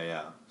 Okay,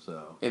 yeah.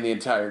 So in the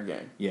entire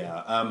game,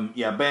 yeah.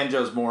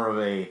 Banjo's more of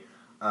a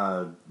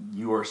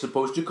you are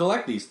supposed to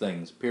collect these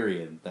things.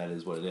 Period. That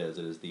is what it is.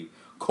 It is the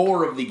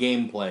core of the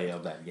gameplay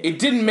of that game. It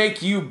didn't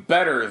make you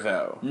better,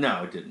 though.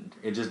 No, it didn't.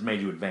 It just made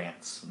you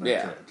advance.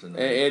 That's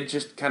it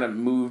just kind of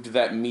moved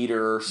that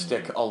meter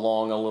stick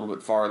along a little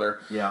bit farther.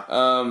 Yeah.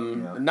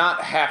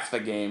 Not half the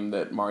game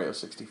that Mario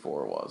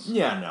 64 was.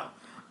 Yeah, no.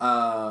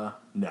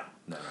 No.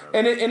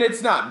 And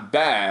it's not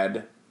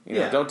bad. You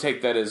know, don't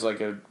take that as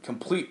like a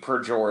complete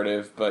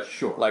pejorative, but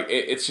sure. Like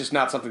it's just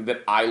not something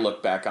that I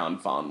look back on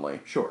fondly.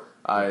 Sure.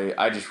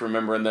 I just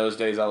remember in those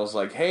days I was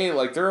like, hey,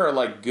 like there are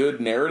like good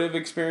narrative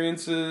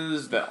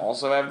experiences that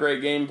also have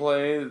great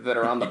gameplay that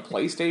are on the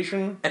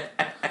PlayStation.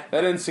 That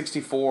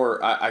N64,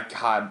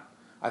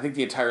 I think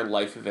the entire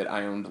life of it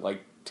I owned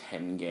like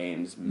 10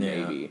 games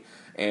maybe.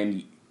 Yeah.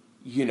 And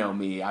you know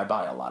me, I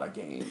buy a lot of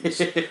games.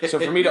 So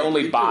for me to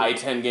only buy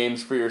 10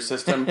 games for your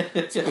system,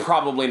 it's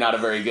probably not a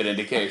very good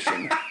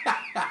indication.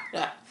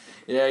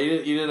 Yeah, you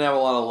didn't have a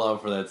lot of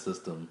love for that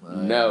system.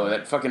 No,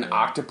 that fucking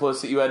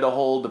octopus that you had to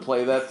hold to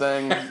play that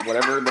thing,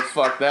 whatever the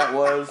fuck that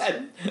was.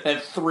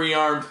 That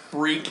three-armed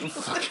freak.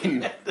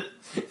 Fucking...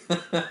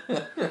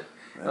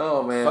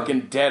 Oh, man.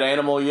 Fucking dead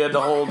animal you had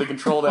to hold to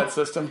control that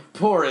system.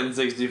 Poor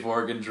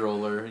N64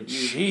 controller.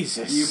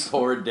 Jesus. You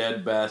poor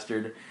dead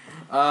bastard.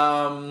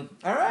 All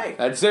right.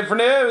 That's it for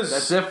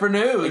news.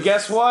 And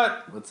guess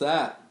what? What's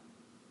that?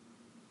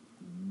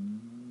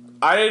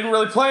 I didn't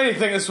really play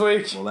anything this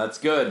week. Well, that's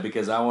good,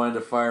 because I wanted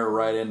to fire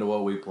right into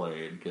what we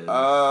played. Did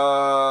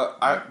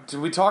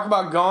we talk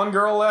about Gone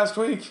Girl last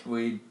week?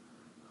 We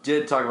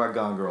did talk about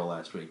Gone Girl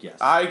last week, yes.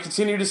 I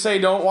continue to say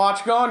don't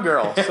watch Gone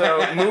Girl,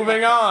 so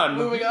moving on.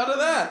 Moving on to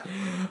that.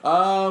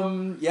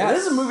 Yes. It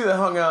is a movie that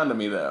hung on to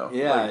me, though.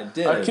 Yeah, it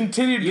did. I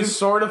continued to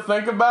sort of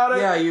think about it.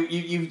 Yeah,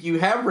 you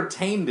have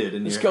retained it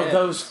in your head. Just go,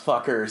 those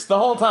fuckers. The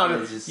whole time,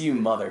 you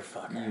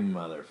motherfucker. You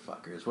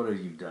motherfuckers. What have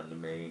you done to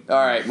me? All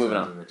right, moving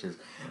on.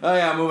 Oh,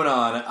 yeah, moving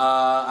on.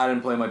 I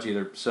didn't play much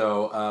either.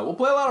 So, we'll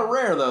play a lot of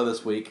Rare, though,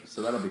 this week.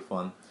 So that'll be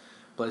fun.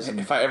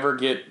 If I ever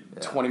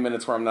get 20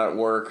 minutes where I'm not at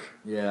work.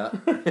 Yeah.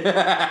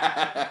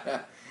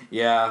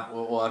 Yeah,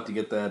 we'll have to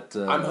get that.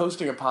 I'm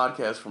hosting a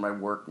podcast for my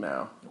work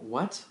now.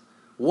 What?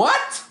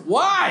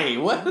 Why?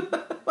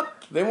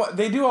 What?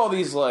 They do all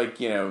these, like,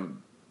 you know,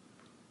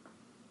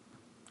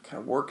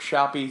 kind of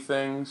workshop-y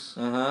things.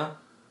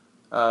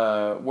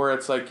 Where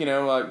it's like, you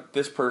know, like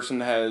this person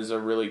has a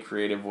really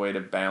creative way to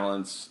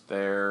balance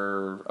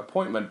their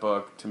appointment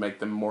book to make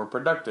them more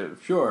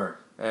productive. Sure.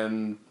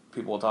 And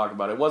people will talk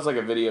about it. It was like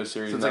a video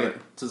series. So it's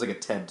like a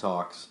TED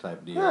Talks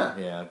type deal.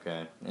 Yeah,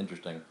 okay.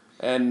 Interesting.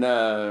 And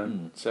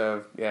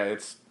so, yeah,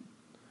 it's...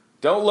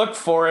 Don't look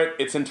for it.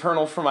 It's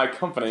internal for my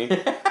company.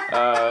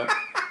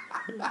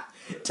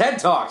 TED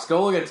Talks.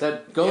 Go look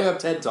up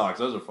TED Talks.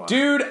 Those are fun.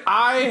 Dude,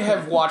 I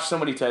have watched so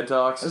many TED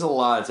Talks. There's a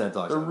lot of TED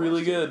Talks. They're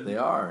really good. They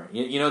are.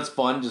 You know, it's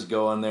fun. Just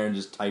go on there and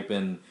just type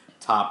in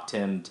top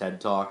 10 TED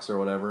Talks or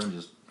whatever and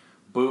just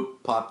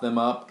boop, pop them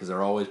up because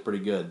they're always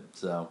pretty good.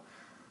 So,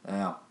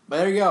 yeah. But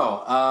there you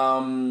go.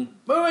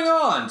 Moving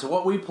on to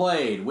what we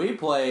played. We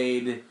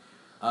played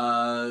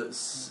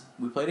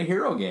we played a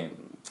hero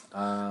game.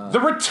 The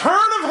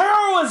Return of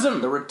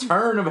Heroism! The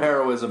Return of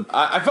Heroism.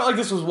 I felt like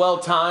this was well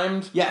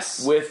timed.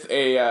 Yes. With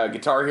a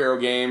Guitar Hero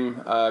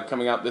game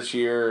coming out this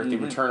year, The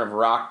Return of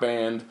Rock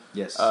Band.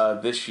 Yes.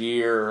 This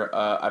year,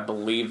 I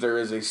believe there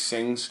is a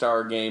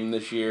SingStar game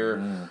this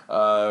year.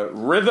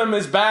 Rhythm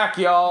is back,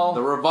 y'all.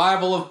 The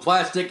revival of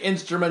plastic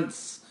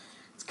instruments.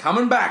 It's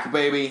coming back,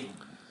 baby.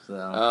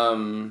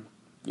 So.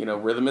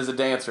 Rhythm is a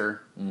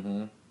dancer.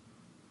 Mm-hmm.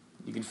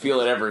 You can feel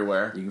it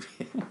everywhere.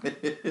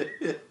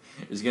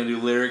 He's gonna do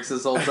lyrics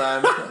this whole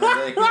time.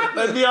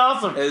 That'd be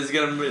awesome. He's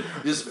gonna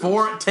just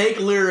take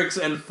lyrics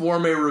and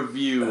form a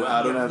review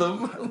out of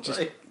them.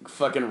 Just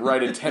fucking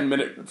write a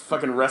 10-minute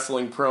fucking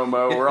wrestling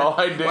promo where all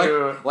I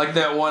do like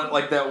that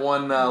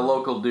one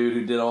local dude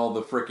who did all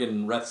the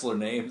frickin' wrestler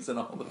names and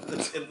all in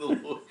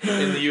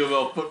the U of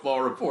L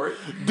football report.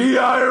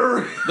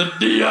 Diarrhea. The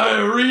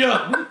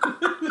diarrhea.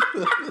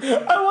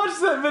 I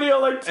watched that video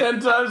like 10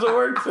 times at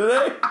work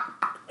today.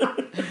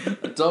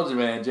 I told you,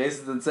 man.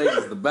 Jason Sage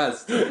is the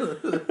best.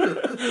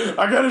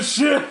 I got a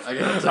shit. I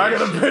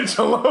got a bench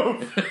a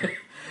loaf.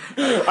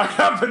 I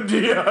got the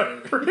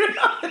diarrhea.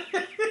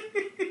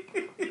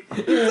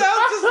 It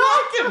sounds just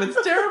like him.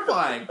 It's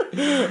terrifying.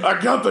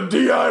 I got the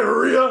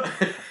diarrhea.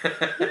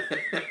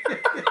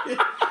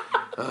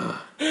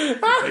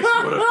 It makes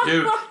me want to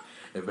puke.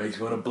 It makes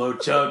me want to blow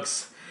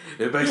chunks.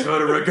 It makes me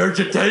want to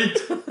regurgitate.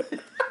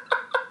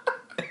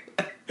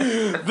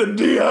 The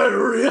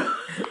diarrhea.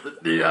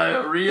 The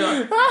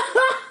diarrhea.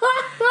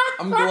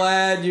 I'm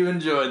glad you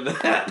enjoyed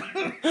that.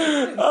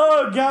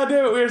 Oh,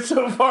 goddamn it, we're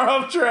so far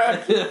off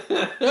track.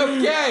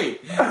 Okay,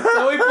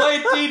 so we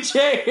played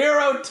DJ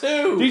Hero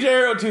 2. DJ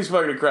Hero 2 is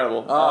fucking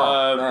incredible.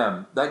 Oh,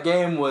 man. That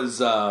game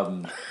was,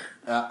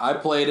 I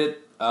played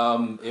it.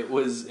 It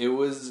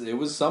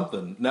was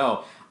something.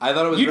 No, I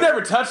thought it was... You've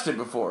never touched it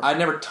before. I'd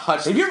never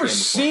touched it. Have you ever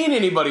seen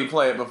anybody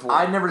play it before?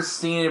 I'd never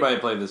seen anybody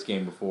play this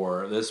game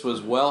before. This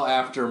was well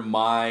after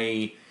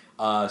my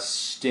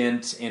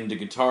stint into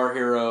Guitar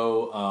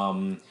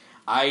Hero.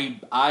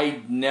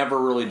 I never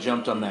really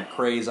jumped on that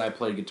craze. I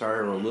played Guitar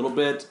Hero a little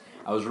bit.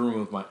 I was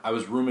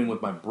rooming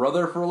with my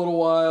brother for a little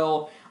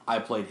while. I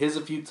played his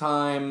a few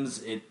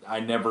times.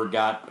 I never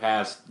got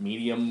past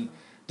medium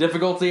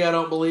difficulty, I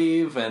don't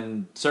believe,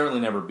 and certainly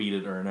never beat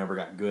it or never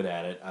got good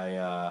at it.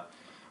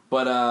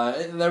 But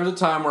there was a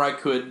time where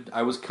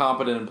I was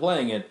competent in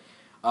playing it.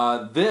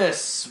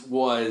 This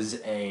was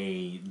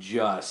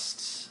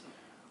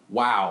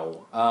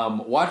wow.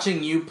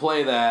 Watching you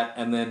play that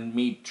and then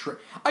me...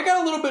 I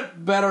got a little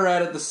bit better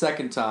at it the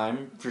second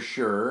time, for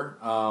sure,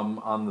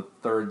 on the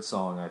third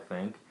song, I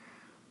think.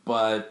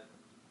 But,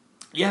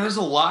 yeah, there's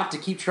a lot to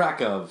keep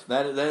track of.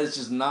 That is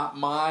just not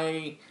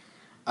my...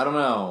 I don't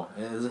know.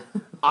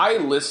 I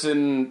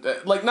listen,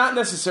 not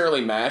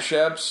necessarily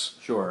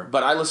mashups. Sure.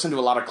 But I listen to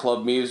a lot of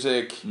club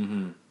music.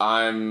 Mm-hmm.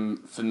 I'm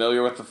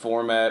familiar with the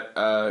format.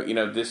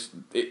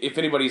 If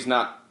anybody's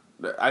not...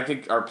 I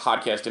think our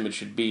podcast image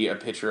should be a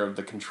picture of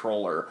the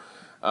controller,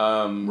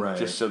 right.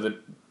 Just so that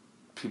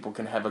people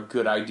can have a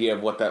good idea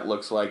of what that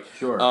looks like.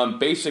 Sure.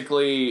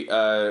 Basically,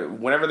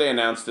 whenever they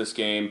announced this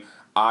game,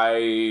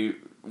 I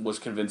was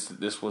convinced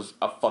that this was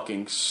a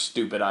fucking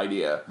stupid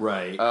idea.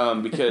 Right.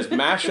 Because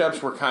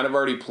mashups were kind of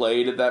already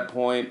played at that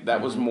point.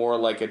 That was more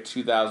like a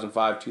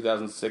 2005,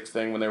 2006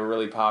 thing when they were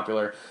really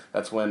popular.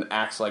 That's when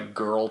acts like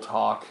Girl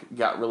Talk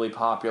got really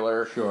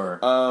popular. Sure.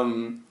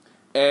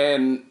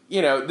 And,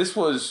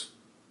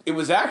 it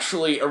was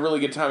actually a really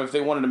good time if they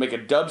wanted to make a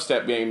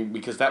dubstep game,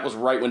 because that was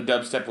right when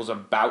dubstep was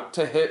about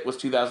to hit, was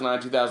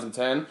 2009,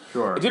 2010.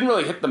 Sure. It didn't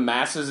really hit the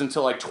masses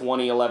until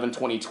 2011,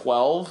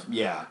 2012.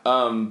 Yeah.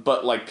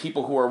 But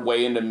people who are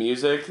way into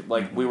music,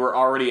 we were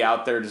already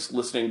out there just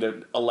listening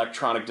to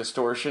electronic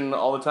distortion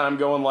all the time,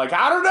 going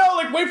I don't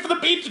know, wait for the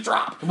beat to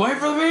drop. Wait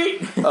for the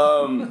beat.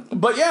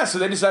 But yeah, so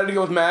they decided to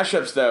go with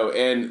mashups though,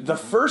 and the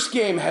first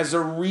game has a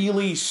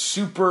really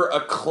super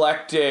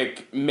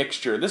eclectic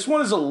mixture. This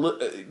one is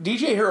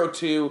DJ Hero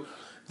 2,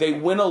 they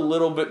went a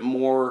little bit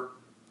more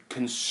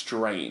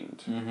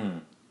constrained.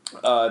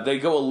 Mm-hmm. They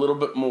go a little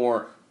bit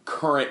more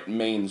current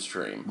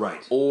mainstream.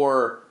 Right.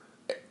 Or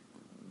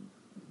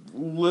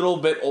little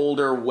bit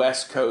older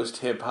West Coast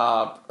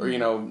hip-hop, or,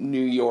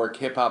 New York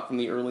hip-hop from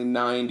the early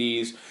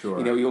 90s. Sure.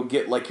 You'll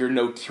get, your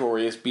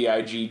Notorious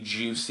B.I.G.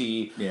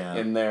 Juicy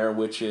in there,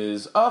 which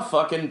is a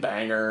fucking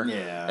banger.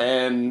 Yeah.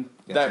 And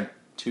that...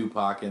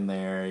 Tupac in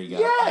there. You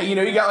got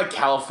you got,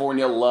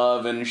 California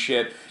Love and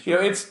shit.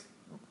 Sure. It's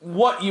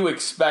what you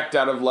expect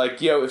out of,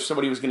 if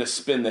somebody was going to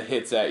spin the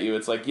hits at you.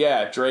 It's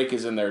Drake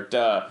is in there,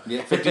 duh.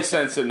 Yeah. 50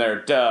 Cent's in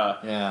there, duh.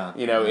 Yeah.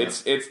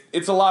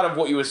 It's a lot of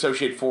what you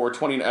associate for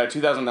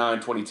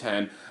 2009,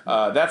 2010.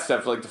 That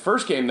stuff. The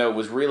first game, though,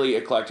 was really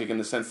eclectic in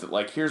the sense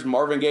that, here's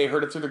Marvin Gaye,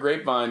 Heard It Through the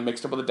Grapevine,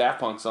 mixed up with a Daft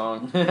Punk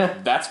song.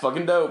 That's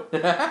fucking dope.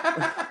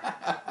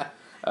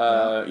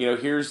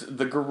 Here's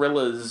the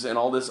Gorillaz and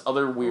all this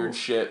other weird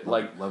shit.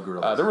 Love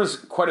Gorillaz. There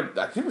was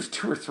I think there was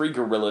 2 or 3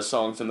 Gorillaz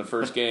songs in the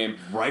first game.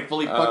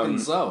 Rightfully fucking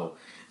so.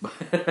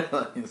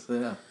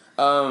 Yeah.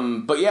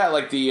 But yeah,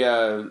 like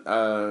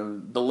the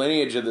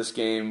lineage of this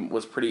game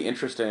was pretty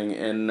interesting,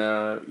 and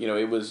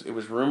it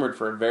was rumored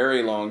for a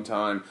very long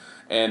time,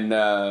 and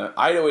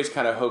I'd always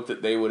kind of hoped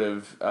that they would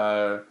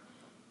have,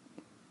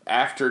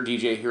 after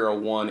DJ Hero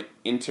 1,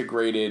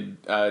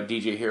 integrated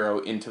DJ Hero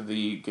into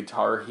the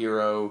Guitar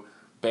Hero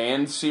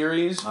band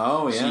series.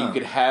 Oh, yeah. So you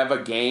could have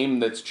a game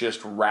that's just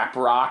rap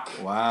rock.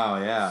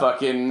 Wow, yeah.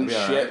 Fucking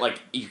shit. Right.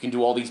 Like, you can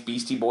do all these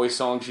Beastie Boys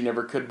songs you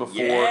never could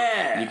before.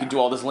 Yeah. And you can do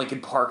all this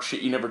Linkin Park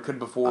shit you never could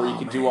before. Oh, you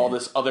can do all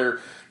this other,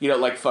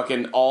 like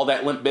fucking all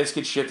that Limp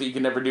Bizkit shit that you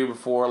could never do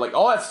before. Like,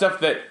 all that stuff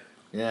that...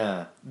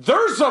 Yeah.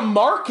 There's a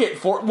market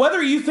for it.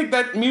 Whether you think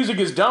that music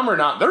is dumb or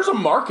not, there's a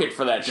market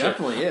for that shit.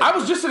 Definitely is. I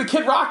was just at a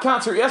Kid Rock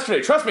concert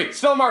yesterday. Trust me,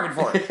 still a market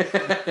for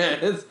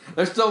it.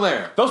 They're still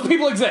there. Those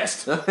people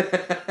exist.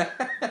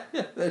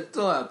 They're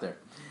still out there.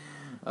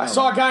 I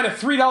saw a guy in a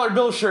 $3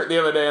 bill shirt the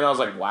other day, and I was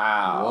like,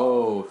 wow.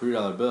 Whoa,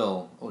 $3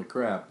 bill. Holy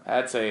crap.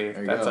 That's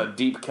a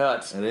deep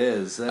cut. It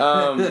is.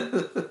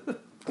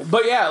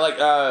 But yeah, like,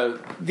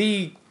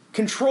 the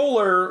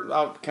controller,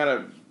 I'll kind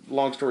of,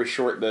 long story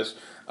short this,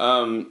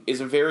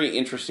 is a very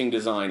interesting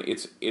design.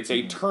 It's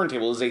a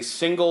turntable. It's a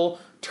single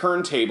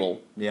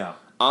turntable. Yeah.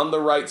 On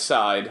the right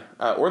side,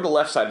 or the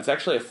left side. It's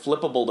actually a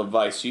flippable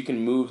device, so you can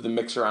move the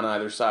mixer on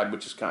either side,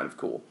 which is kind of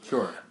cool.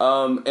 Sure.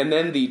 And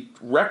then the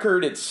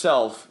record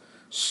itself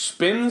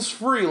spins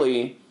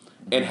freely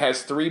and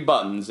has 3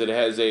 buttons. It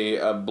has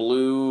a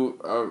blue,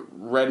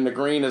 red, and a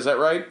green. Is that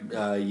right?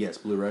 Yes,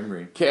 blue, red, and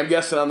green. Okay, I'm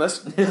guessing on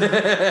this.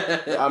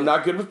 I'm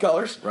not good with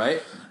colors.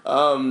 Right.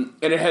 And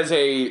it has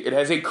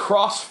a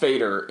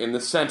crossfader in the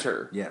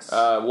center. Yes.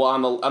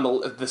 On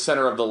the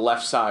center of the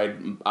left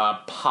side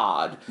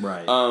pod.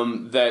 Right.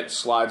 That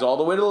slides all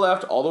the way to the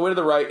left, all the way to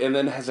the right, and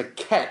then has a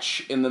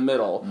catch in the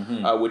middle,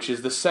 which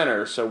is the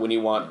center. So when you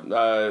want,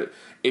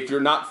 if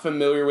you're not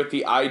familiar with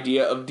the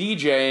idea of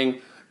DJing,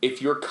 if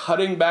you're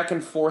cutting back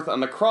and forth on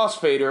the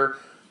crossfader,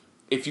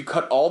 if you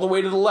cut all the way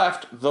to the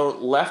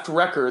left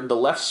record, the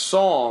left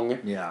song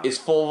is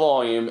full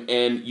volume,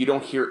 and you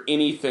don't hear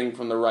anything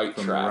from the right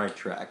track. From the right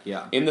track,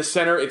 yeah. In the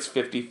center, it's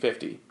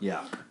 50-50.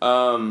 Yeah.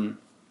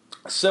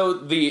 So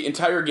the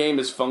entire game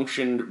is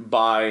functioned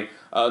by...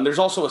 there's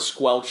also a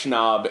squelch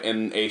knob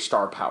and a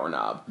star power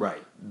knob.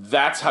 Right.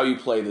 That's how you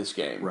play this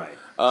game. Right.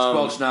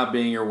 Squelch knob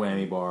being your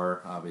whammy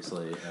bar,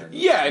 obviously.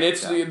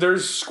 And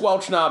there's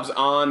squelch knobs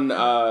on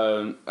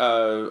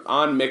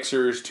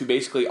mixers to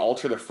basically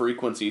alter the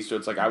frequency. So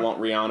it's like, I want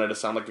Rihanna to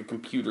sound like a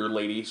computer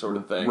lady sort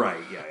of thing.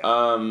 Right.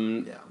 Yeah.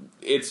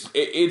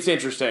 It's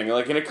interesting.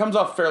 Like, and it comes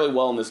off fairly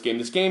well in this game.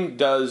 This game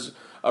does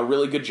a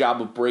really good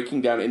job of breaking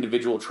down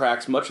individual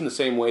tracks, much in the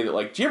same way that,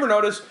 like, do you ever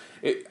notice?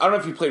 I don't know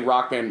if you played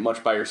Rock Band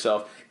much by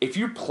yourself. If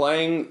you're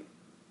playing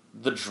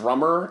the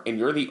drummer and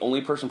you're the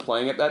only person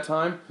playing at that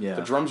time,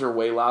 the drums are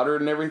way louder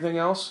than everything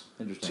else.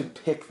 Interesting.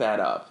 To pick that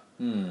up.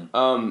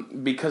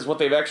 Because what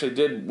they've actually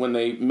did when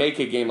they make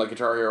a game like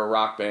Guitar Hero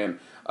Rock Band,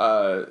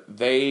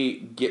 they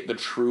get the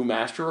true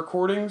master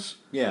recordings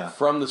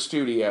from the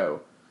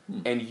studio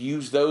and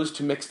use those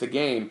to mix the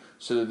game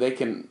so that they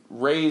can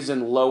raise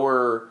and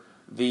lower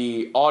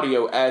the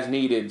audio as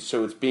needed,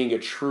 so it's being a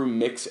true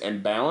mix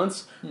and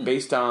balance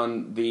based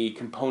on the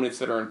components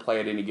that are in play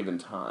at any given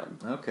time.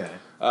 Okay.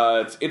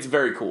 It's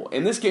very cool.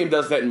 And this game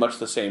does that in much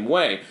the same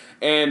way.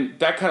 And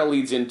that kind of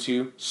leads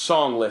into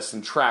song lists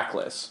and track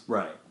lists.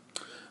 Right.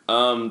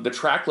 The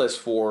track lists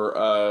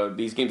for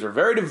these games are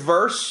very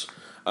diverse.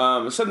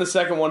 I said in the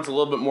second one, it's a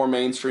little bit more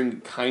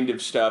mainstream kind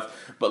of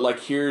stuff. But, like,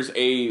 here's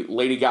a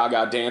Lady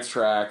Gaga dance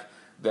track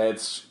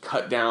that's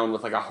cut down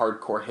with, like, a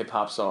hardcore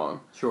hip-hop song.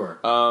 Sure.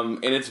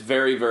 And it's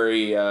very,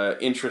 very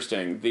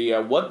interesting. The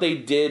what they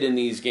did in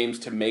these games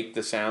to make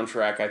the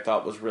soundtrack, I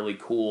thought, was really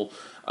cool.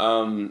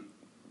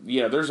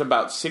 There's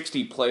about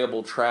 60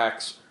 playable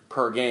tracks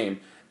per game.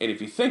 And if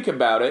you think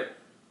about it,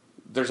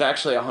 there's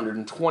actually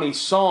 120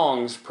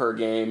 songs per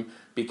game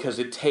because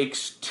it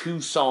takes 2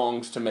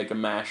 songs to make a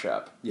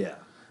mashup. Yeah.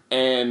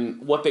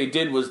 And what they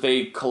did was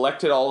they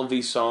collected all of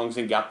these songs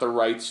and got the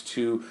rights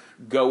to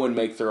go and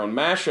make their own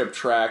mashup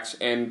tracks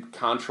and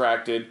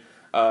contracted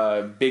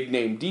big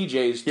name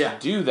DJs to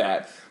do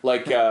that.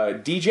 Like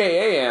DJ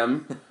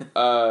AM,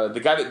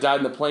 the guy that died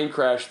in the plane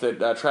crash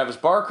that Travis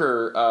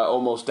Barker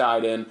almost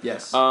died in.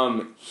 Yes.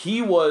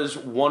 He was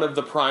one of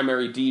the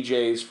primary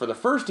DJs for the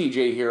first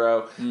DJ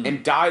Hero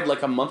and died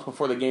like a month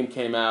before the game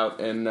came out.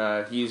 And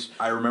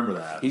I remember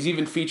that. He's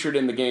even featured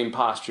in the game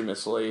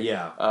posthumously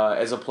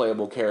as a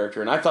playable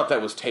character. And I thought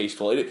that was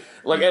tasteful.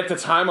 At the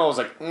time, I was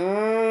like,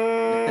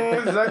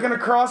 is that going to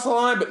cross the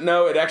line? But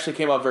no, it actually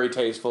came out very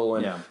tasteful.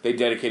 And they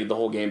dedicated the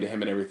whole game to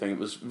him and everything. It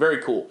was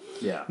very cool.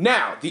 Yeah.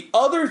 Now, the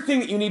other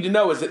thing that you need to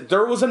know is that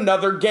there was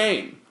another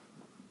game.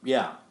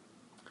 Yeah.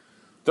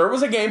 There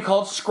was a game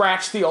called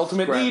Scratch the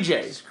Ultimate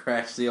DJ.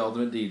 Scratch the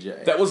Ultimate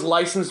DJ. That was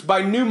licensed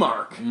by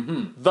Newmark.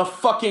 The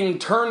fucking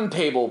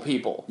turntable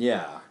people.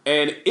 Yeah.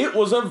 And it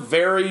was a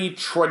very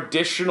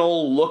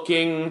traditional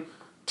looking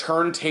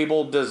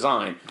turntable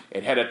design.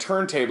 It had a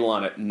turntable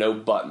on it, no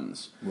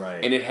buttons.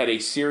 Right. And it had a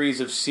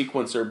series of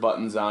sequencer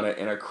buttons on it,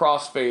 and a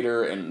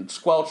crossfader, and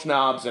squelch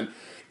knobs, and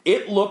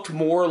it looked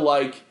more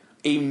like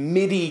a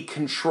MIDI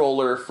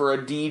controller for a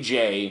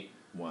DJ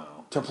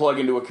to plug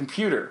into a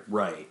computer.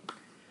 Right.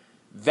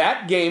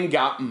 That game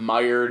got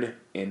mired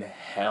in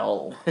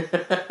hell.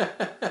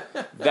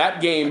 That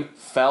game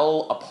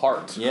fell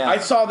apart. Yeah. I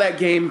saw that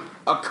game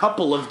a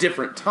couple of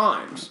different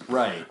times.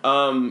 Right.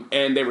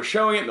 And they were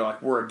showing it, and they're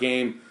like, we're a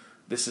game.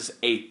 This is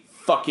a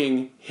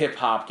fucking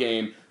hip-hop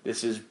game.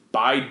 This is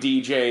by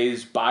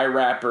DJs, by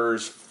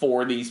rappers,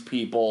 for these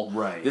people.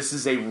 Right. This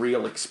is a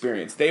real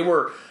experience. They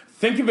were,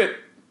 think of it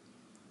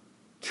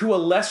to a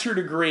lesser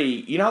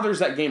degree, you know how there's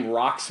that game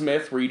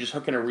Rocksmith where you just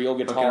hook in a real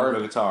guitar? Hook in a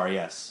real guitar,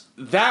 yes.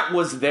 That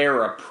was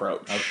their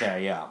approach.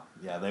 Okay, yeah.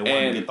 Yeah, they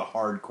wanted to get the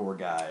hardcore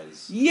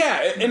guys.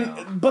 Yeah,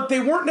 but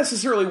they weren't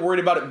necessarily worried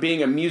about it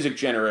being a music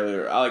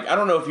generator. Like, I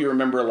don't know if you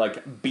remember,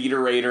 like,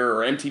 Beaterator or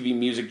MTV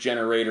Music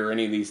Generator or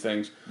any of these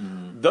things.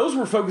 Those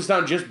were focused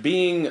on just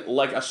being,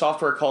 like, a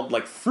software called,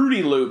 like,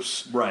 Fruity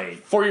Loops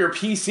for your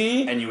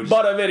PC, and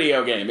but a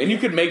video game. And you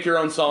could make your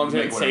own songs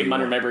and save them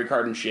on your memory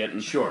card and shit.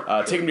 And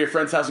take them to your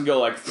friend's house and go,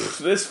 like,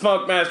 this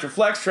Funkmaster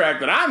Flex track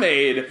that I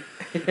made,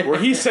 where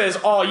he says,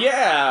 oh,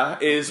 yeah,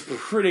 is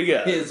pretty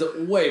good. Is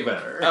way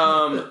better.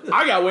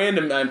 I got way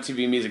into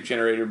MTV Music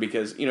Generator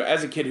because, you know,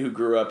 as a kid who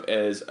grew up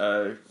as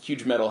a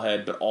huge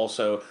metalhead, but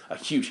also a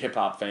huge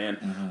hip-hop fan,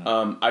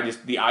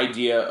 the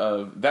idea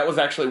of, that was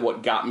actually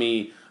what got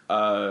me,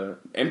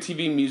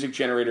 MTV Music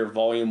Generator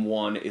Volume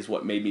 1 is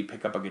what made me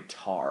pick up a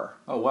guitar.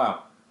 Oh,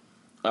 wow.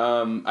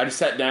 I just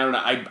sat down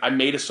and I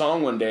made a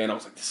song one day and I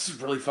was like, this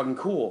is really fucking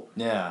cool.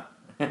 Yeah.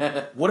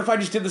 What if I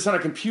just did this on a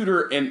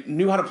computer and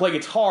knew how to play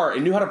guitar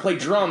and knew how to play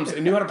drums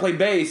and knew how to play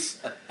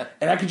bass,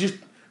 and I could just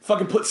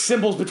fucking put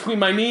cymbals between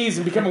my knees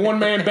and become a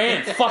one-man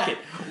band. Fuck it.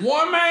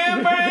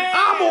 One-man band!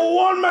 I'm a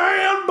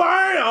one-man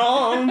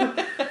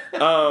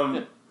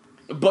band!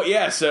 But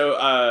yeah, so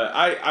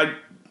I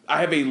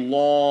have a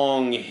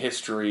long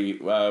history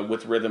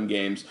with rhythm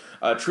games.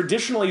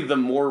 Traditionally, the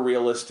more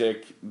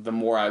realistic, the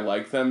more I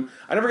like them.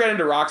 I never got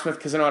into Rocksmith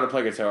because I know how to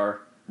play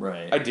guitar.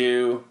 Right. I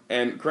do.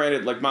 And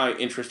granted, like, my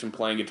interest in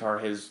playing guitar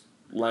has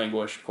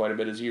languished quite a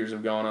bit as years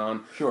have gone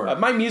on. Sure.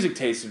 My music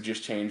tastes have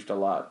just changed a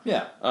lot.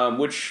 Yeah.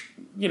 Which,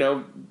 you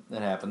know...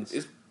 That happens.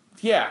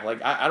 Yeah,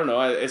 like, I don't know.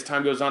 As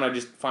time goes on, I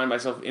just find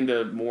myself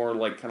into more,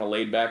 like, kind of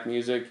laid-back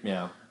music.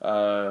 Yeah.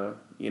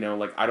 You know,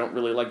 like, I don't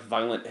really like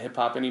violent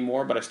hip-hop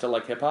anymore, but I still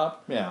like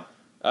hip-hop. Yeah.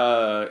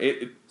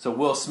 So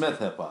Will Smith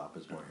hip-hop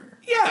is what you're...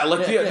 Yeah,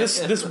 like,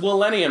 this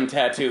Millennium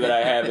tattoo that I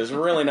have is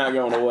really not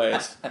going to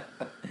waste.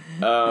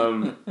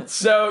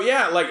 So,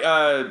 yeah, like...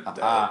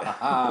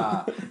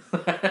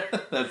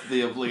 That's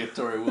the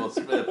obligatory Will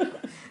Smith.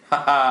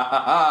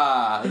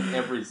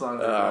 Every song.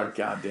 Oh,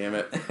 God damn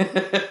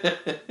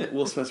it.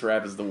 Will Smith's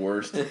rap is the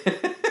worst.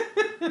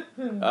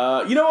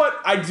 You know what?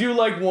 I do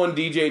like one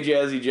DJ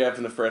Jazzy Jeff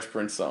in the Fresh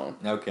Prince song.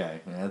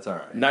 Okay, yeah, that's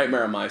alright.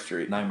 Nightmare on My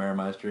Street. Nightmare on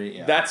My Street,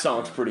 yeah. That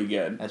song's pretty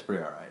good. That's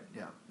pretty alright,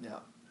 yeah.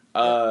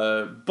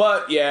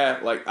 But, yeah,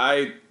 like,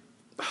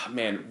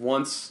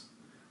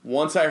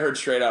 once I heard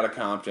Straight Outta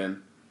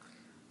Compton,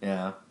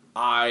 yeah,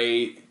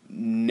 I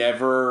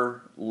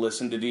never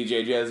listened to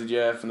DJ Jazzy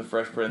Jeff and the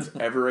Fresh Prince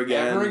ever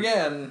again. Ever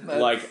again.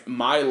 Like,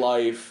 my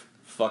life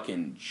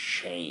fucking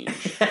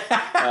changed.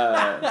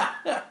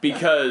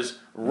 Because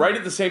right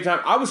at the same time,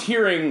 I was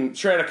hearing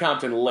Straight Outta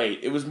Compton late.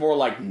 It was more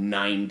like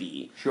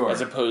 90. Sure.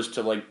 As opposed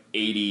to like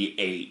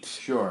 88.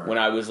 Sure. When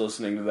I was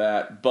listening to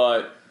that.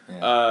 But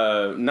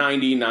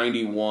 90,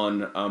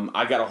 91,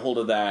 I got a hold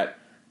of that.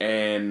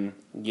 And,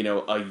 you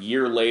know, a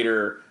year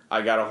later...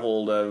 I got a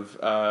hold of,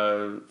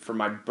 for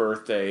my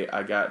birthday,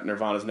 I got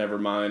Nirvana's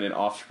Nevermind and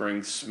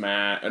Offspring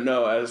Smash.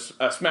 No,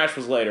 Smash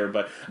was later,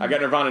 but I got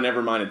Nirvana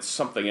Nevermind and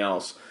something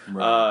else.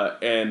 Right.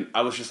 And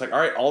I was just like, all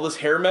right, all this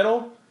hair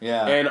metal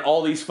and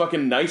all these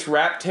fucking nice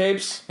rap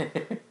tapes,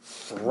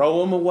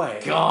 throw them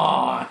away.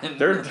 Gone.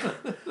 They're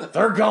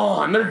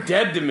gone. They're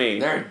dead to me.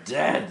 They're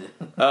dead.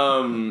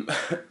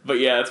 But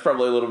yeah, it's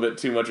probably a little bit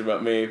too much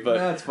about me. But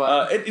that's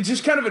fine. It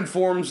just kind of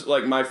informs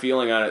like my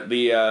feeling on it.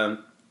 The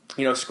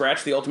you know,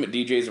 Scratch the Ultimate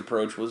DJ's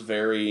approach was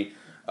very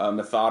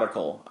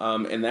methodical.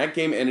 And that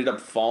game ended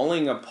up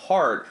falling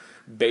apart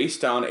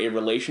based on a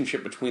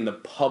relationship between the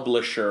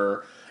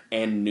publisher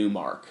and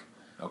Newmark.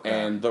 Okay.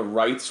 And the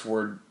rights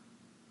were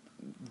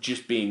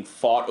just being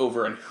fought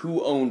over and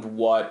who owned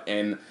what.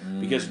 And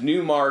because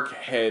Newmark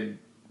had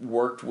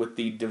worked with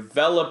the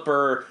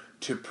developer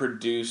to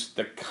produce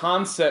the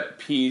concept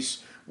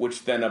piece,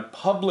 which then a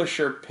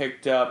publisher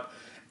picked up,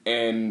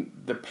 and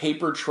the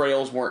paper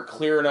trails weren't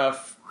clear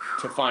enough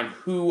to find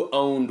who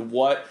owned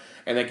what,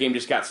 and that game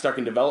just got stuck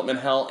in development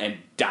hell and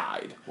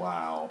died.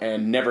 Wow.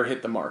 And never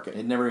hit the market.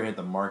 It never even hit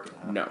the market,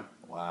 huh? No.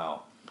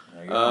 Wow.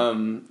 There you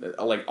go.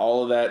 Like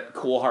all of that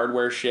cool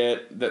hardware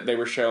shit that they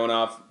were showing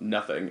off,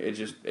 nothing.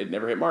 It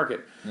never hit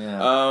market.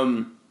 Yeah.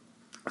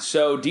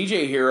 So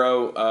DJ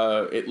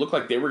Hero, it looked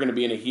like they were going to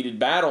be in a heated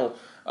battle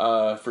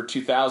for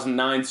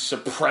 2009's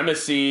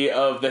supremacy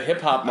of the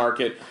hip-hop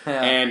market,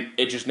 and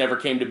it just never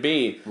came to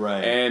be.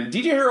 Right. And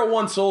DJ Hero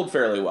 1 sold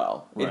fairly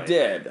well. Right. It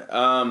did.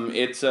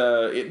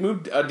 It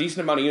moved a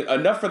decent amount,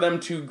 enough for them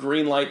to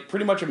greenlight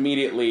pretty much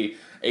immediately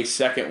a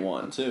second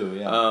one. Too,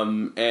 yeah.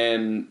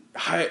 And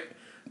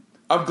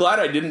I'm glad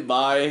I didn't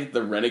buy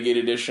the Renegade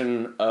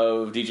edition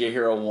of DJ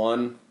Hero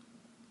 1,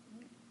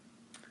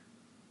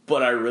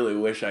 but I really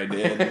wish I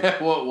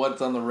did.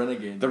 What's on the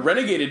Renegade? The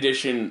Renegade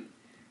edition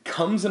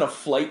comes in a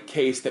flight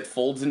case that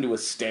folds into a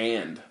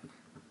stand.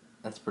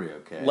 That's pretty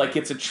okay. Like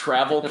it's a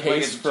travel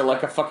case for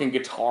like a fucking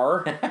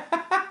guitar.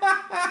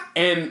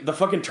 And the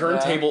fucking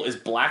turntable is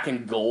black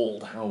and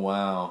gold. Oh,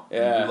 wow.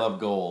 Yeah. You do love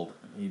gold.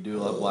 You do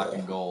love black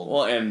and gold.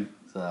 Well, and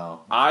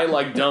so I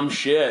like dumb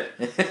shit.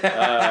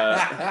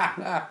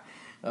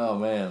 Oh,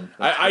 man.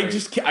 I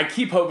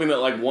keep hoping that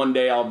like one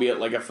day I'll be at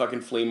like a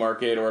fucking flea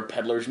market or a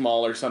peddler's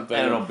mall or something.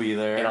 And it'll be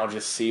there. And I'll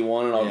just see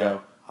one and I'll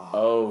go,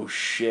 oh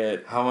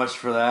shit. How much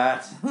for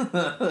that?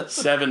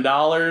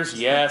 $7?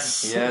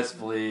 Yes. Yes,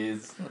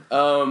 please.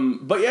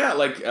 But yeah,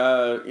 like,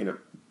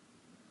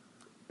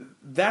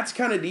 that's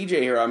kind of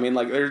DJ Hero. I mean,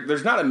 like,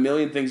 there's not a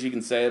million things you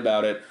can say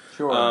about it.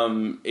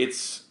 Sure.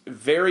 It's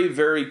very,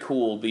 very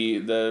cool.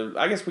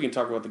 I guess we can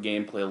talk about the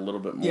gameplay a little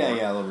bit more.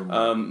 Yeah, a little bit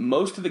more.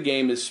 Most of the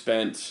game is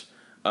spent,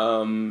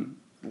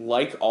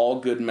 like all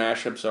good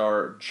mashups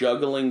are,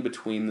 juggling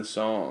between the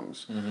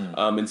songs.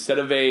 Mm-hmm. Instead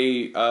of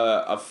a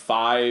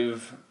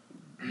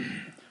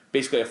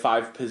basically a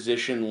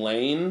 5-position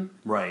lane.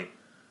 Right.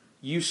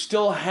 You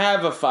still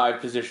have a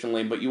 5-position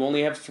lane, but you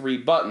only have 3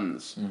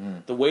 buttons. Mm-hmm.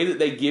 The way that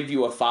they give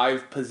you a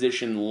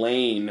 5-position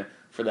lane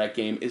for that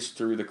game is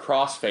through the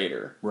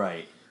crossfader.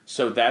 Right.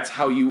 So that's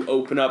how you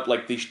open up,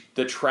 like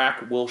the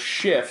track will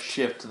shift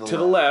to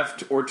the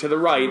left or to the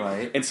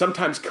right, and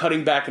sometimes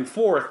cutting back and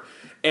forth,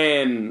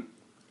 and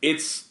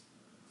it's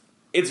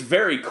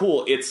very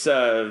cool. It's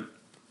to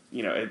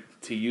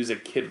use a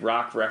Kid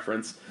Rock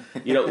reference,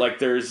 like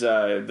there's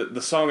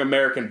the song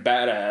American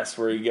Badass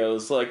where he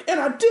goes like, and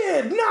I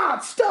did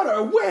not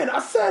stutter when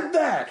I said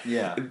that.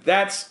 Yeah.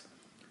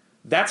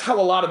 That's how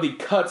a lot of the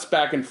cuts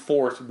back and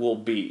forth will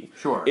be.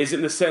 Sure. Is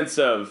in the sense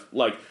of,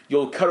 like,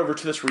 you'll cut over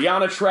to this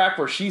Rihanna track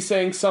where she's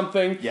saying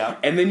something,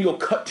 and then you'll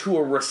cut to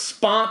a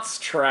response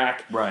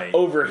track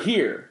over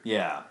here.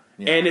 Yeah.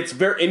 And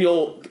and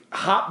you'll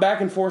hop back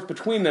and forth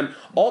between them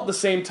all at the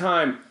same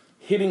time,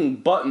 hitting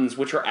buttons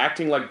which are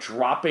acting like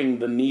dropping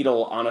the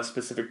needle on a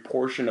specific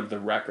portion of the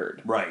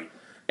record. Right.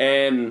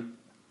 And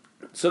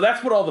so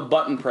that's what all the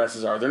button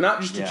presses are. They're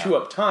not just to chew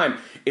up time.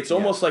 It's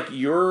almost like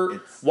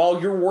while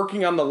you're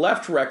working on the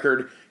left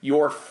record,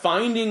 you're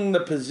finding the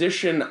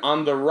position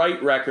on the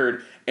right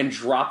record and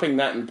dropping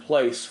that in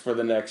place for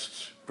the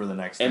next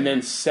and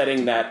then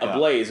setting that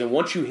ablaze. And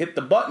once you hit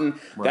the button,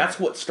 that's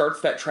what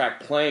starts that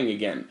track playing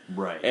again.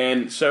 Right.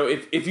 And so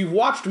if you've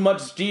watched much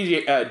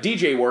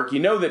DJ work, you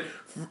know that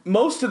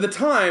most of the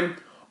time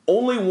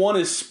only one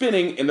is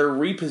spinning and they're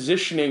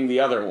repositioning the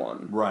other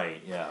one.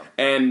 Right, yeah.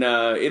 And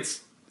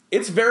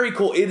it's very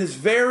cool. It is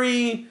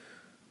very,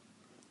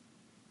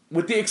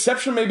 with the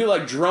exception of maybe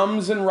like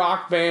Drums and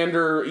Rock Band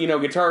or,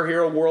 Guitar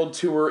Hero World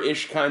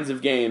Tour-ish kinds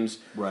of games.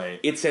 Right.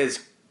 It's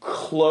as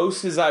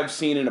close as I've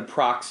seen an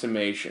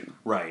approximation.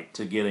 Right,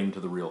 to getting to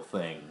the real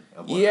thing.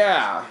 Of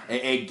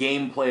a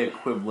gameplay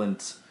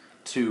equivalent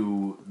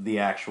to the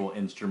actual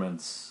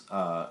instruments'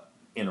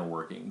 inner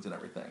workings and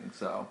everything.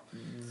 So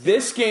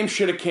this game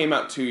should have came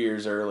out 2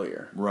 years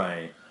earlier.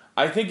 Right.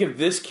 I think if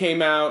this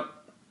came out...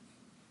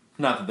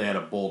 Not that they had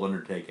a bold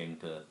undertaking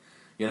to,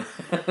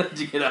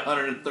 to get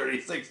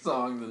 136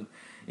 songs and,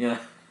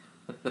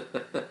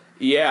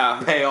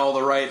 yeah, pay all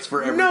the rights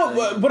for everything.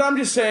 No, but I'm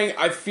just saying,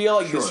 I feel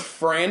like this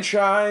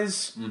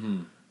franchise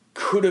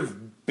could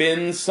have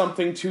been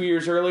something 2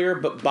 years earlier,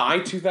 but by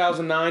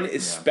 2009,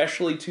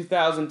 especially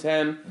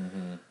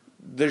 2010,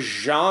 the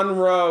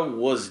genre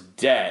was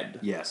dead.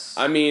 Yes.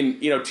 I mean,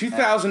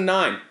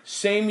 2009,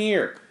 same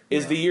year,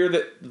 is the year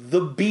that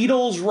the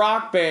Beatles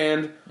Rock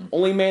Band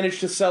only managed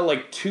to sell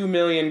like 2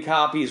 million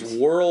copies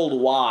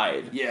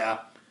worldwide. Yeah.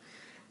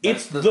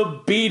 It's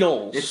the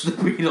Beatles. It's the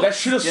Beatles. That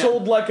should have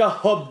sold like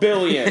a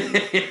billion.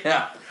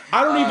 Yeah.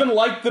 I don't even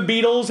like the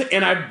Beatles,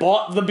 and I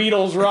bought the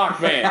Beatles Rock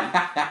Band.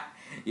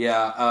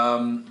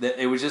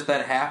 It was just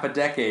that half a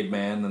decade,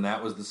 man, and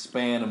that was the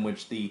span in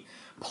which the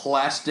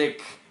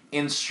plastic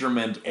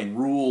instrument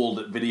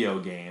ruled video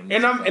games.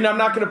 And I'm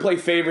not going to play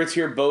favorites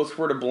here. Both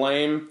were to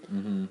blame.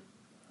 Mm-hmm.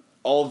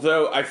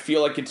 Although I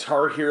feel like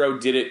Guitar Hero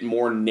did it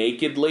more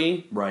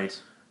nakedly.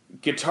 Right.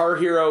 Guitar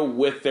Hero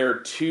with their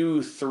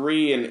 2,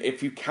 3, and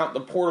if you count the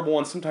portable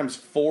one, sometimes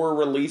 4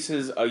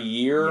 releases a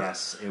year.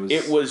 Yes,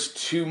 it was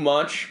too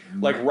much.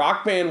 Like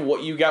Rock Band,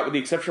 what you got with the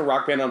exception of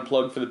Rock Band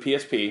Unplugged for the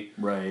PSP,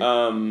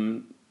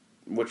 right?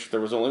 Which there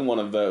was only one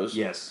of those.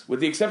 Yes. With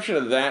the exception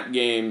of that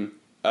game,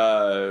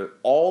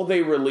 all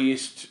they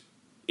released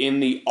in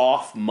the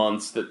off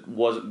months that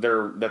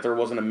there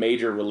wasn't a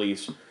major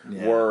release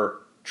were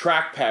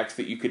track packs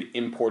that you could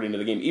import into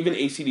the game. Even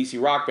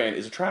AC/DC Rock Band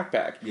is a track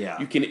pack. Yeah.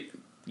 You can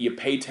you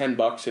pay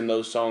 $10 and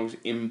those songs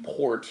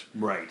import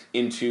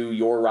into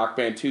your Rock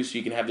Band 2, so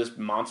you can have this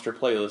monster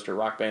playlist or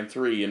Rock Band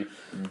 3 and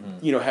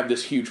have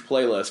this huge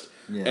playlist.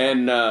 Yeah.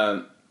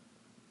 And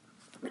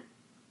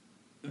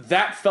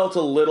that felt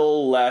a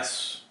little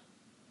less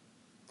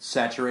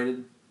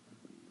saturated.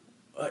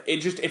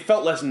 It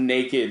felt less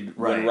naked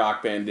when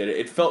Rock Band did it.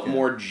 It felt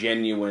more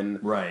genuine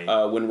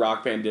when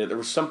Rock Band did it. There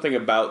was something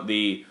about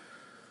the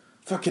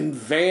fucking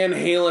Van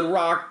Halen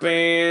Rock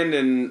Band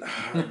and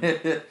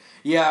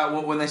yeah,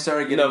 when they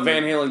started getting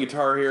Van Halen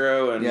Guitar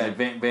Hero and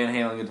Van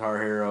Halen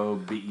Guitar Hero,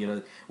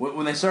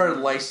 when they started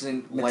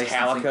licensing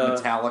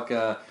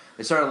Metallica,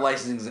 they started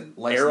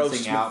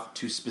licensing out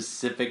to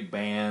specific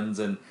bands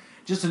and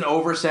just an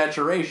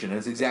oversaturation.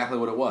 It's exactly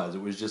what it was.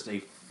 It was just a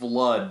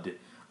flood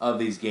of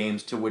these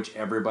games to which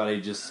everybody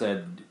just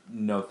said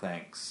no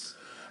thanks.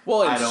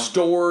 Well, and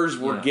stores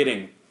were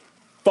getting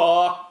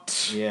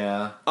fucked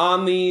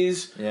on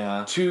these.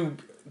 Yeah. To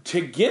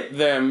get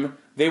them,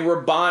 they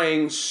were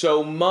buying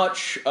so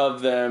much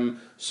of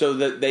them so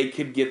that they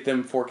could get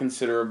them for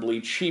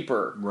considerably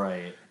cheaper.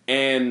 Right.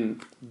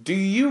 And do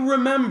you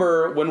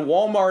remember when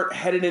Walmart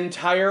had an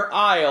entire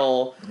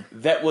aisle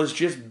that was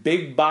just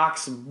big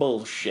box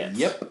bullshit?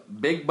 Yep.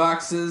 Big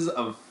boxes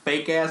of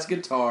fake-ass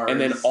guitars. And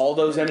then all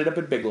those ended up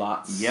at Big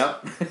Lots.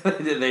 Yep.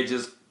 They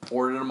just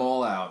poured them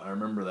all out. I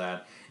remember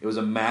that. It was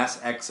a mass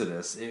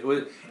exodus. It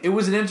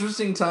was an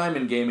interesting time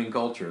in gaming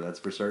culture, that's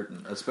for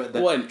certain.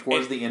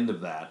 Towards the end of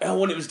that.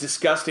 Oh, and it was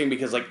disgusting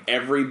because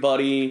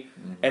everybody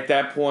at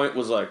that point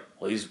was like,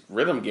 well, these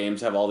rhythm games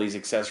have all these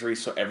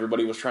accessories, so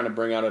everybody was trying to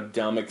bring out a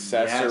dumb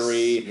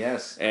accessory.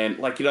 Yes.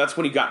 And that's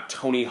when you got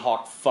Tony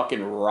Hawk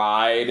fucking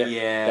Ride.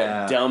 Yeah.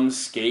 That dumb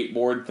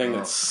skateboard thing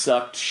that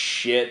sucked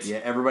shit.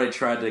 Yeah, everybody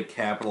tried to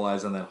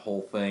capitalize on that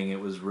whole thing. It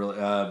was really...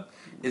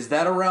 is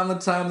that around the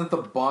time that the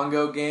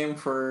bongo game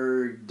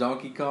for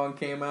Donkey Kong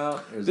came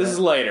out? This is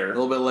later. A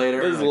little bit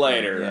later? This is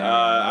later. Yeah,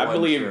 I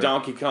believe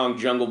Donkey Kong,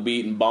 Jungle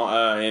Beat, and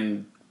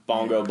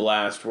Bongo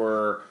Blast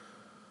were...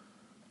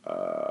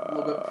 a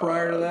little bit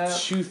prior to that?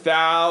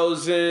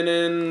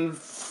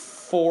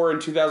 2004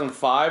 and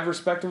 2005,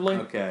 respectively.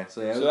 Okay.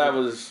 So that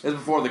was... It was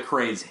before the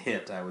craze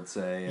hit, I would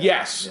say.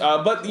 Yes.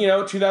 But,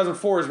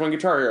 2004 is when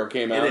Guitar Hero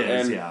came out. It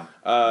is,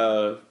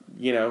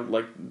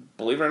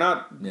 believe it or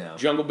not,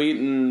 Jungle Beat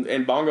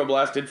and Bongo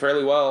Blast did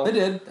fairly well. They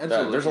did,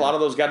 absolutely. There's a lot of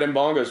those goddamn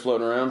bongos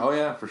floating around. Oh,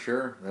 yeah, for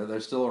sure. They're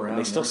still around. And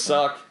they still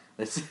suck.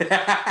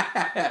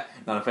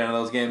 Not a fan of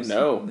those games?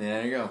 No. Yeah,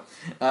 there you go.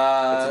 It's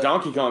a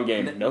Donkey Kong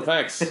game. No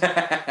thanks.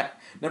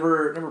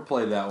 Never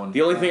played that one.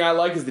 The only thing I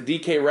like is the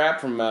DK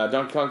rap from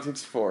Donkey Kong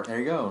 64. There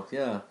you go,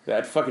 yeah.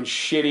 That fucking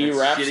shitty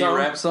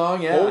rap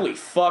song, yeah. Holy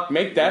fuck,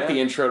 make that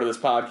the intro to this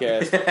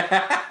podcast.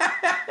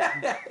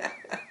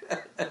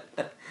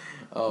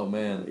 Oh,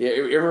 man. Yeah,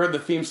 you ever heard the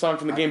theme song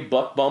from the game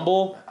Buck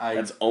Bumble?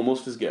 That's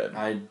almost as good.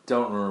 I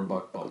don't remember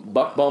Buck Bumble.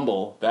 Buck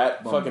Bumble.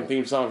 That fucking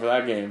theme song for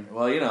that game.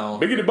 Well,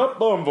 Biggity Buck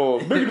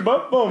Bumble. Biggity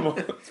Buck Bumble.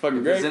 It's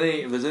fucking great.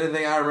 If there's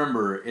anything I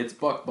remember, it's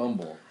Buck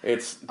Bumble.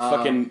 It's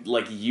fucking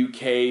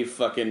UK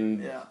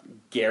fucking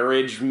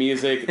garage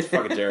music. It's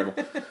fucking terrible.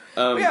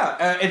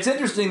 It's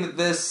interesting that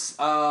this...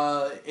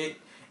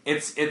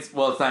 It's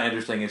not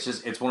interesting.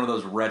 It's one of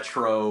those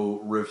retro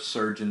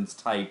resurgence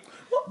type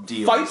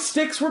deals. Fight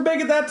sticks were big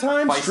at that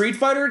time. Street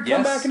Fighter had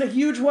come back in a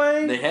huge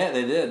way. They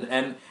did,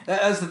 and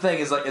that's the thing.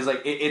 Is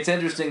it's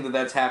interesting that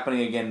that's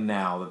happening again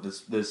now. That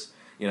this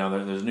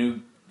there's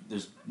new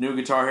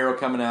Guitar Hero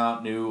coming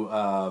out, new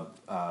Rock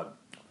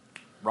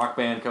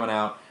Band coming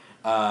out.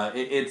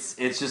 It's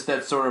just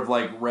that sort of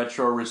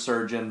retro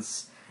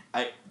resurgence.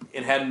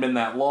 It hadn't been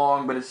that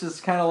long, but it's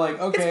just kind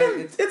of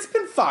it's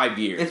been 5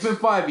 years. It's been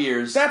 5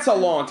 years. That's a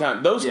long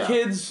time. Those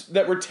kids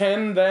that were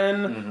 10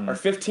 then are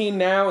 15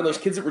 now, and those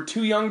kids that were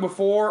too young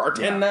before are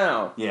 10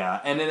 now. Yeah,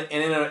 and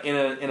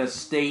in a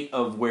state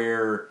of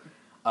where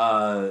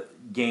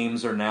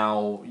games are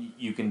now,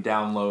 you can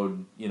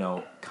download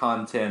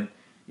content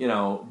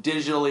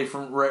digitally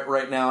from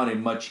right now in a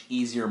much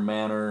easier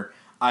manner.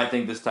 I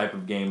think this type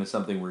of game is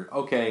something where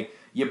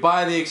you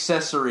buy the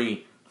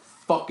accessory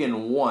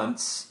fucking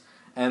once.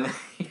 And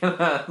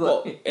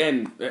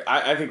and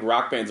I think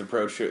Rock Band's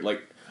approach to it,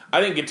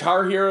 I think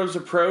Guitar Hero's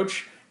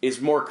approach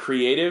is more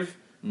creative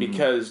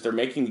because they're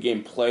making the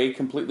game play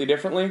completely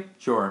differently.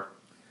 Sure.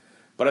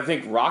 But I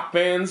think Rock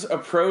Band's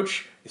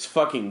approach is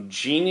fucking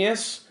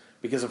genius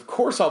because of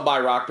course I'll buy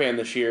Rock Band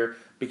this year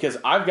because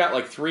I've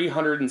got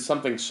 300 and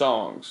something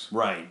songs.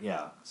 Right,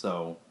 yeah.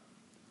 So...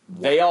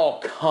 They all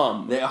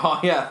come. They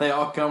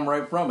all come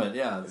right from it,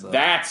 yeah. So.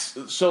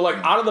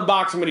 Out of the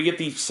box, I'm going to get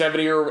these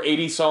 70 or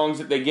 80 songs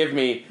that they give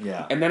me,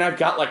 and then I've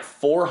got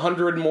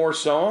 400 more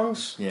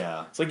songs.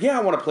 Yeah. It's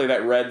I want to play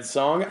that Red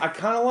song. I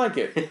kind of like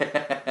it.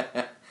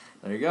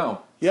 There you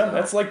go. Yeah,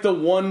 that's the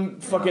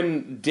one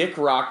fucking dick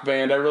rock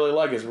band I really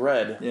like is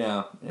Red.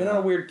 Yeah. Been on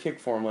a weird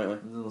kick for them lately.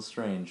 A little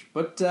strange.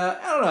 But, I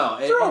don't know.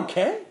 They're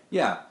okay.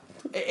 Yeah.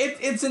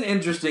 It's an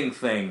interesting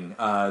thing,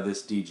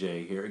 this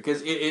DJ here,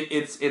 because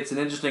it's an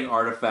interesting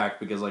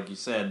artifact because, like you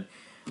said,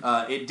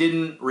 It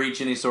didn't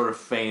reach any sort of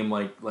fame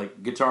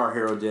like Guitar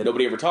Hero did.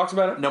 Nobody ever talks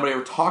about it? Nobody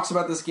ever talks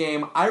about this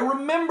game. I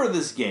remember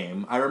this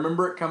game. I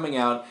remember it coming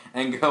out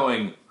and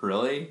going,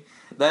 really?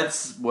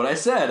 That's what I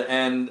said.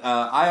 And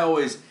I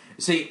always...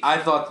 See, I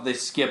thought that they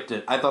skipped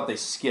it. I thought they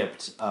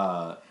skipped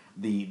the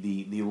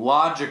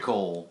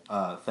logical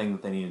thing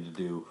that they needed to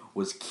do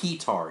was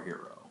Guitar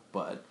Hero.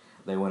 But...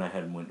 they went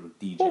ahead and went with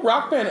DJ. Well,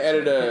 Rock Band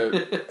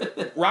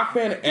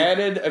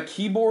added a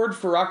keyboard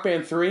for Rock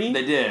Band 3.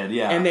 They did,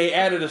 yeah. And they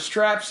added a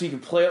strap so you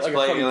could play it like a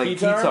fucking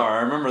guitar.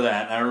 I remember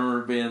that. I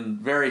remember being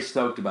very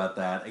stoked about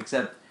that.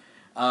 Except,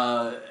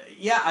 I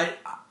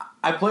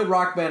played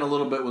Rock Band a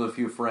little bit with a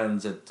few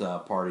friends at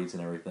parties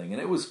and everything,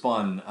 and it was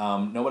fun.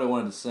 Nobody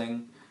wanted to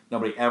sing.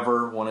 Nobody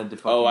ever wanted to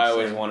fucking sing. I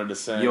always wanted to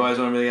sing. You always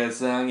wanted to be the guy to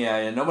sing?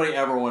 Yeah. Nobody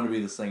ever wanted to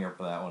be the singer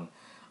for that one.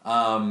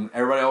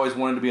 Everybody always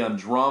wanted to be on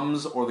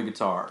drums or the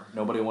guitar.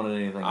 Nobody wanted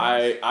anything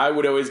else. I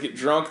would always get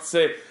drunk and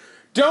say,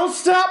 "Don't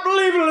stop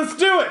believing, let's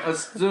do it.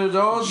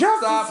 Don't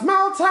Just stop. a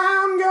small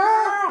town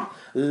girl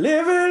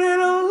living in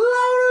a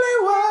lonely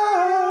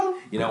world."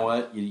 You know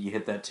what? You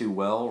hit that too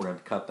well. We're going to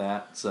have to cut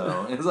that.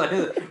 So it's like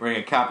we're going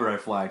to get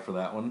copyright flag for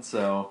that one.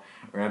 So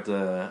we're going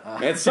to have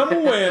to... And some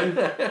will win.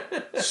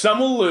 Some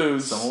will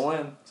lose. Some will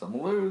win. Some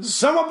will lose.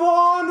 Some are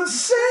born to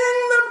sing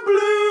the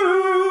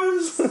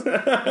blues.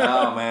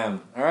 Oh, man.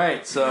 All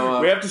right,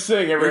 so... we have to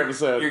sing every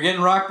episode. You're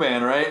getting Rock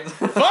Band, right?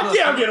 Fuck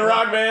yeah, I'm getting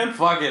Rock Band.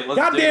 Fuck it.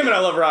 God damn it, I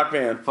love Rock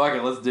Band. Fuck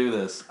it, let's do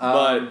this.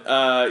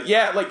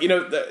 Yeah, like,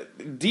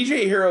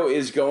 DJ Hero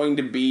is going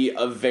to be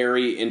a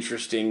very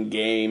interesting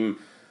game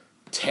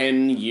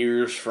 10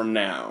 years from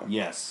now.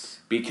 Yes.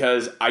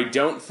 Because I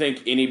don't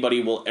think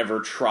anybody will ever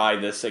try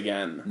this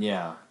again.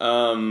 Yeah.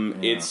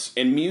 It's,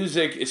 and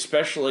music,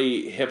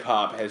 especially hip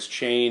hop, has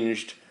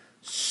changed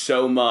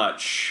so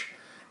much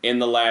in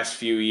the last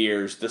few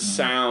years. The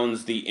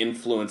sounds, the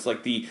influence,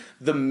 like the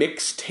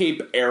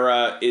mixtape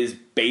era is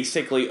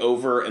basically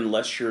over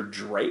unless you're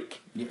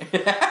Drake.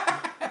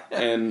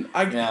 And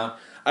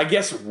I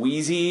guess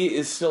Wheezy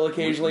is still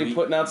occasionally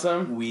putting out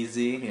some.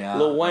 Wheezy, yeah.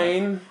 Lil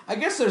Wayne. I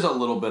guess there's a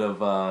little bit of,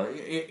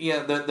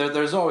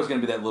 there's always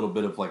going to be that little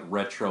bit of, like,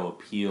 retro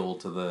appeal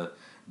to the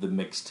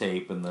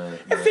mixtape and the...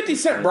 And 50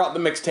 Cent brought the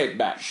mixtape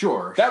back.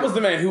 Sure. That was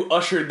the man who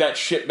ushered that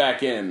shit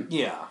back in.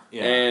 Yeah.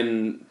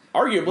 And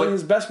arguably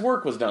his best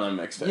work was done on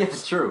mixtapes. Yeah,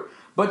 it's true.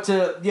 But,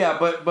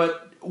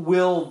 but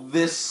will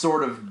this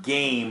sort of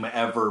game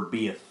ever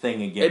be a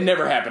thing again? It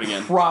never happened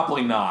again.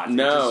 Probably not.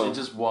 No. It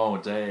just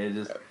won't.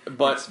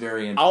 But it's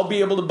very interesting. I'll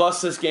be able to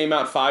bust this game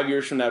out 5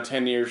 years from now,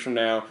 10 years from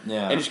now,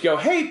 and just go,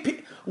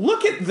 hey,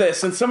 look at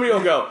this, and somebody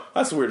will go,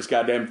 that's the weirdest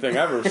goddamn thing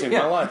I've ever seen in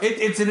my life.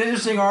 It's an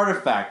interesting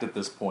artifact at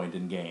this point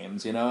in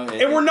games, you know?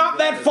 And we're not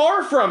that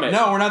far from it.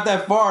 No, we're not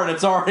that far, and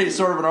it's already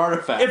sort of an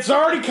artifact. It's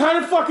already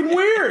kind of fucking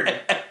weird.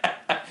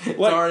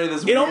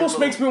 It almost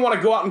makes me want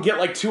to go out and get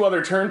like 2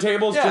 other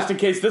turntables just in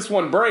case this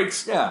one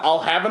breaks. Yeah. I'll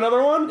have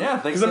another one. Yeah,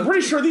 because I'm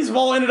pretty sure these have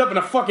all ended up in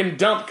a fucking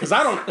dump because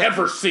I don't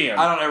ever see them.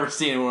 I don't ever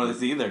see any one of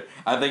these either.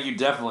 I think you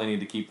definitely need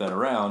to keep that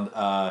around.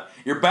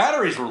 Your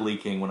batteries were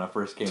leaking when I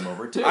first came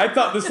over too. I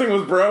thought this thing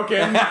was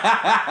broken.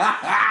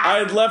 I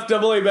had left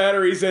AA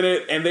batteries in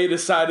it, and they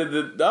decided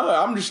that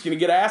I'm just going to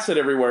get acid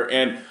everywhere,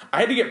 and I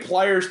had to get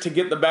pliers to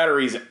get the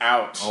batteries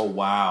out. Oh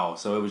wow!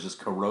 So it was just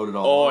corroded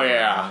all over.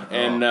 Yeah,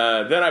 and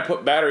then I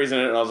put batteries in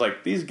it, and I was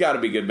like, these got to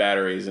be good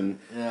batteries, and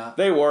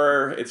they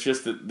were. It's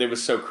just that they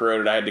was so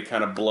corroded, I had to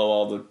kind of blow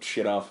all the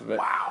shit off of it.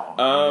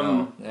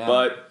 Wow.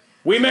 But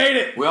we made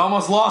it. We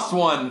almost lost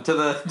one to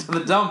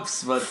the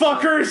dumps, but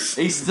fuckers.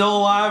 He's still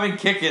alive and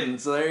kicking.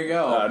 So there you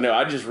go. No,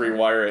 I just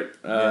rewire it.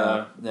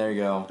 There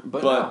you go.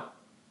 But no.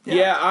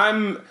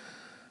 I'm.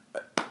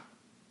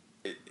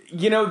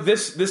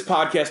 This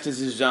podcast is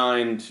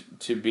designed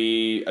to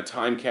be a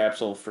time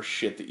capsule for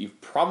shit that you've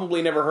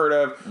probably never heard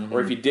of,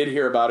 or if you did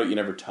hear about it, you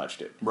never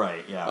touched it.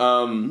 Right, yeah.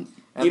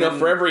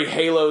 For every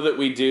Halo that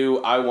we do,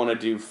 I want to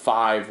do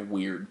 5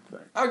 weird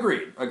things.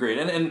 Agreed.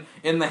 And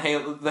in the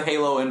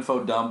Halo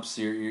info dumps,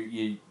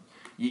 you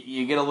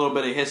get a little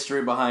bit of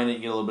history behind it, you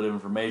get a little bit of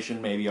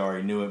information, maybe you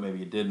already knew it, maybe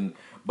you didn't,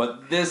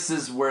 but this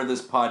is where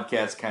this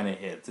podcast kind of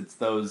hits. It's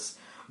those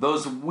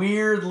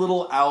weird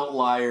little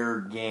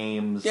outlier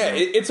games. Yeah,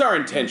 it's our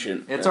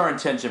intention. It's our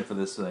intention for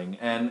this thing,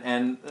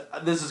 and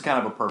this is kind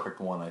of a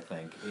perfect one, I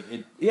think.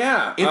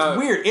 It's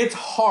weird. It's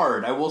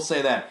hard, I will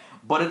say that,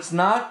 but it's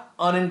not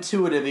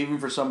unintuitive even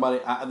for somebody.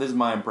 This is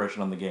my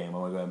impression on the game. I'm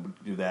going to go ahead and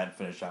do that and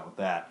finish out with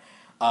that.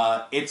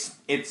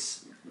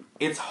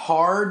 It's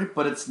hard,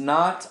 but it's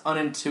not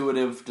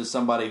unintuitive to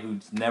somebody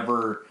who's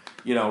never,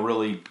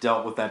 really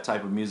dealt with that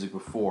type of music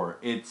before.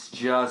 It's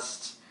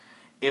just...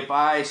 If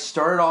I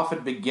started off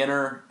at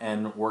beginner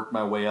and worked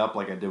my way up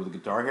like I did with the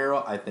Guitar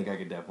Hero, I think I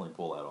could definitely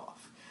pull that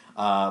off.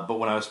 But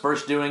when I was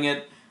first doing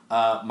it,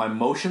 my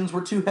motions were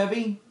too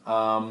heavy.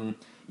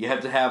 You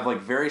had to have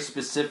like very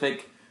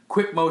specific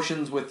quick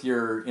motions with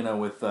your,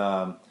 with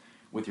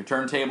your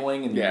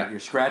turntabling and your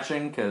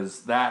scratching,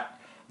 because that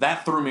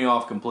threw me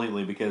off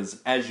completely.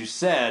 Because as you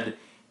said,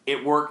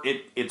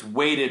 it's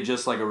weighted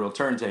just like a real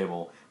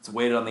turntable. It's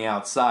weighted on the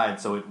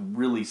outside, so it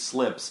really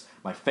slips.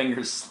 my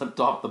fingers slipped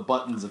off the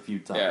buttons a few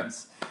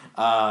times.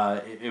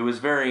 Yeah. It was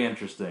very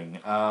interesting.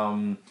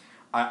 I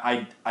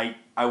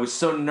was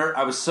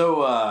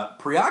so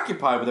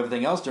preoccupied with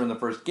everything else during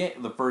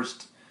the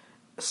first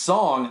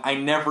song. I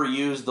never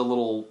used the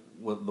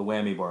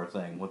whammy bar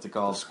thing. What's it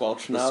called? The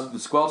squelch knob. The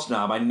squelch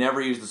knob. I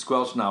never used the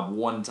squelch knob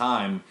one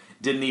time.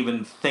 Didn't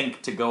even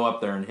think to go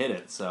up there and hit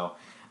it. So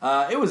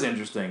it was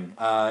interesting.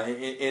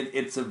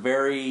 It's a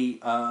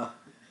very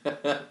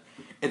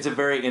it's a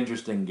very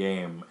interesting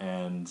game,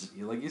 and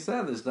like you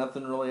said, there's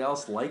nothing really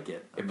else like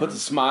it. It puts a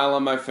smile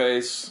on my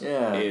face.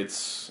 Yeah,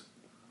 it's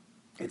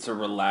a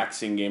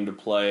relaxing game to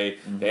play.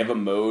 Mm-hmm. They have a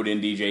mode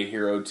in DJ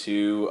Hero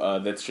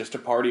 2 that's just a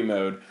party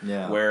mode,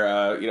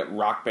 where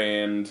Rock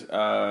Band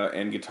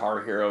and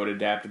Guitar Hero had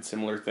adapted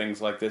similar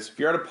things like this. If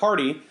you're at a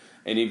party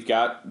and you've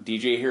got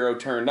DJ Hero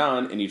turned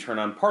on, and you turn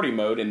on party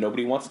mode, and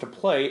nobody wants to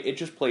play, it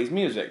just plays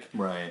music.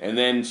 Right. And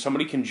then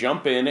somebody can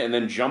jump in and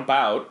then jump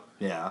out.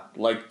 Yeah.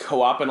 Like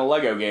co-op in a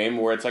Lego game,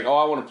 where it's like, oh,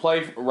 I want to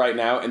play right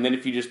now, and then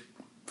if you just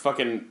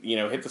fucking,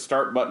 hit the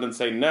start button and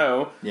say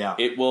no,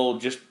 it will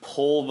just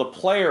pull the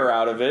player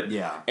out of it.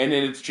 Yeah. And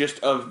then it's just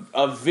a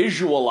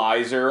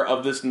visualizer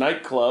of this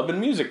nightclub, and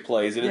music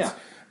plays. And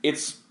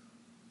it's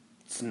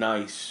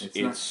nice.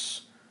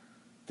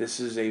 This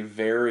is a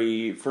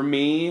very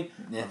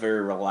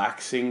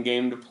relaxing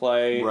game to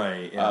play.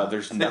 Right, yeah.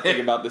 There's nothing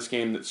about this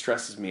game that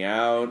stresses me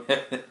out.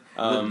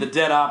 The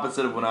dead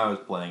opposite of when I was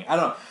playing. I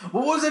don't know.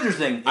 What was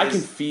interesting is, I can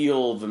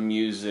feel the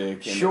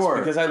music. Sure.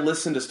 Because I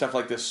listen to stuff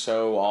like this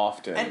so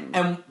often.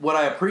 And what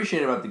I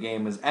appreciate about the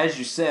game is, as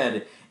you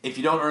said, if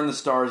you don't earn the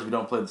stars, if you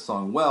don't play the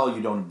song well,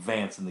 you don't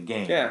advance in the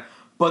game. Yeah.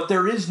 But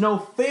there is no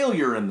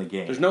failure in the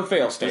game. There's no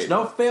fail state. There's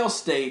no fail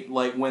state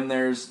like when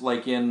there's,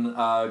 like in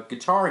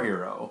Guitar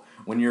Hero,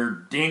 when you're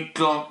dink,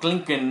 clunk,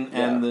 clinking,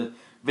 and the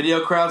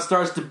video crowd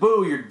starts to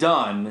boo, you're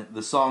done.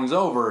 The song's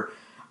over.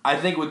 I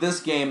think with this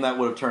game, that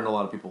would have turned a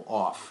lot of people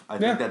off. I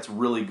think that's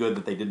really good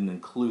that they didn't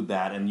include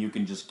that, and you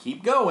can just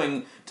keep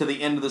going to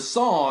the end of the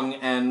song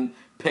and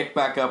pick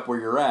back up where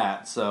you're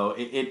at. So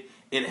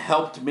it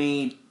helped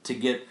me to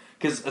get,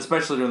 because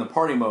especially during the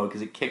party mode,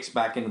 because it kicks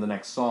back into the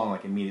next song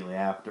like immediately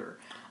after.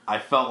 I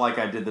felt like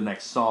I did the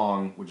next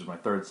song, which is my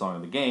third song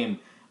of the game,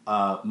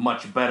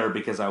 much better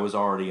because I was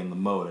already in the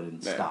mode. I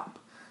didn't stop.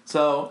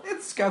 So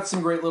it's got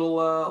some great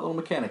little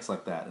mechanics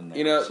like that in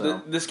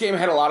there. This game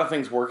had a lot of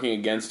things working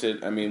against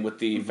it. I mean, with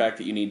the fact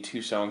that you need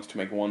 2 songs to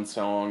make 1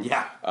 song.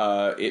 Yeah.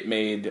 It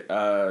made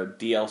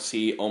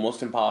DLC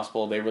almost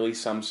impossible. They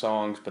released some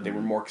songs, but they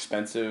were more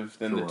expensive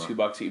than the $2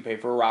 that you pay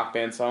for a Rock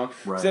Band song.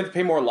 Right. So they have to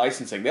pay more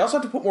licensing. They also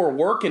have to put more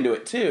work into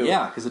it, too.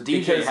 Yeah, because the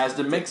DJ has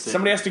to mix it.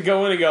 Somebody has to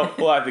go in and go,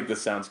 well, I think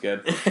this sounds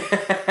good.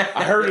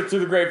 I heard it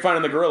through the grapevine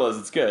and the Gorillas.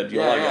 It's good.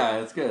 You'll like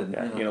it. It's good.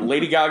 Yeah.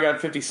 Lady Gaga and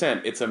 50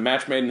 Cent. It's a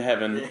match made in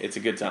heaven. It's a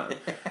good time.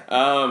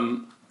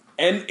 And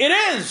it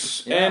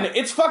is. Yeah. And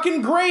it's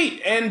fucking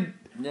great. And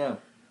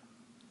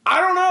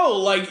I don't know,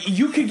 like,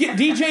 you could get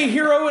DJ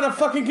Hero and a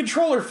fucking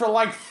controller for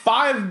like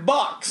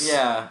 $5.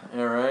 Yeah,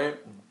 all right.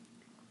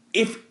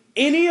 If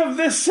any of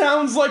this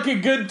sounds like a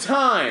good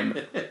time,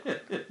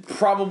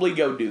 probably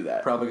go do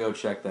that. Probably go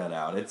check that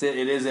out. It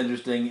is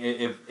interesting.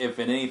 If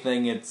in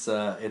anything, it's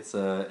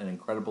an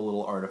incredible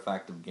little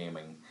artifact of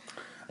gaming.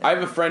 I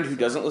have a friend who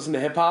doesn't listen to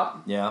hip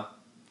hop. Yeah.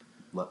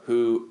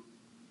 Who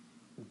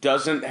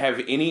doesn't have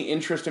any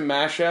interest in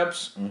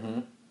mashups. Mm-hmm.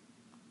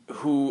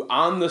 Who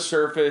on the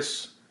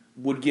surface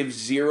would give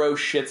 0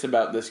 shits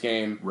about this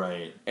game.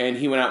 Right. And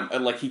he went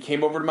out, like, he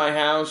came over to my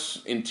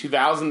house in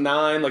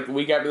 2009, like the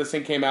week after this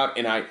thing came out,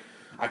 and I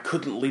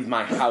couldn't leave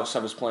my house. I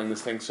was playing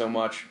this thing so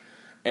much.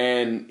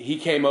 And he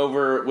came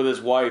over with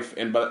his wife,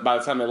 and by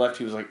the time they left,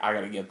 he was like, I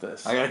gotta get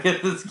this. I gotta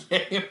get this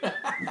game.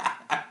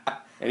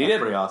 And he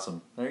did. Pretty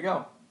awesome. There you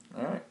go.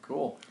 All right,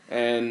 cool.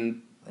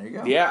 And there you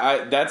go.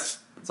 Yeah,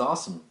 it's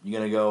awesome. You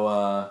gonna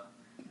go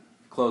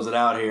close it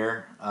out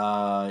here? You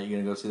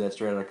gonna go see that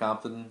Straight Outta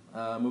Compton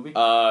movie?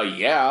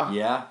 Yeah.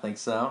 Yeah, think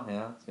so.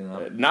 Yeah,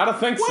 not a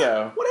think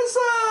so. What's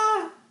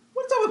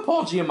up with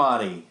Paul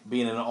Giamatti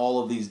being in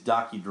all of these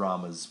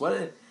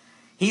docudramas?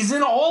 He's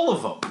in all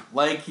of them.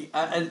 Like,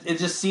 it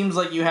just seems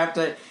like you have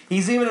to.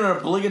 He's even an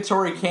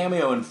obligatory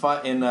cameo in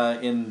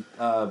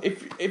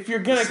if you're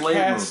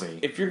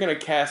gonna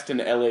cast an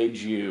LA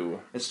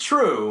Jew, it's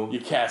true. You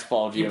cast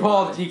Paul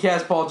Giamatti. You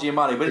cast Paul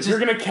Giamatti, but if you're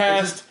gonna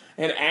cast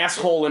an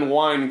asshole in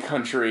wine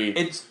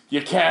country,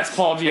 you cast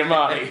Paul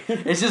Giamatti.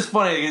 It's just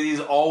funny because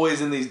he's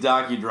always in these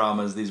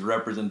docudramas, these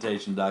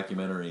representation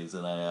documentaries,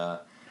 and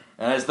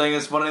I just think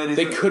it's funny that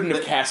they couldn't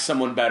have cast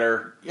someone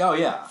better. Oh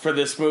yeah, for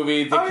this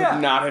movie, they could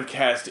not have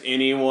cast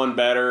anyone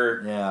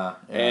better. Yeah.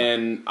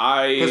 And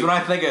because when I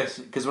think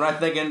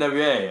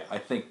NWA, I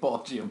think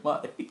Paul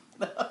Giamatti.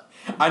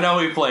 I know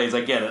who he plays.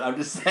 I get it. I'm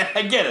just saying.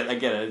 I get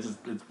it.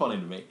 It's funny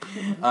to me.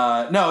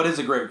 No, it is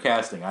a great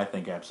casting. I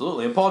think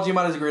absolutely. And Paul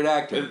Giamatti is a great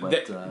actor.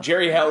 But,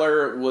 Jerry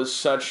Heller was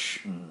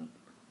such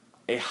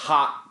a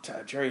hot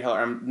Jerry Heller.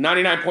 I'm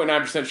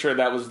 99.9% sure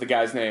that was the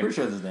guy's name. Pretty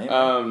sure that's his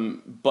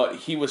name. But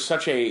he was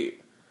such a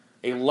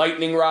a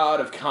lightning rod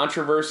of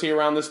controversy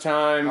around this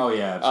time. Oh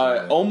yeah,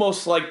 absolutely.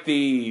 Almost like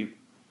the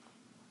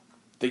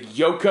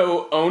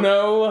Yoko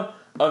Ono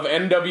of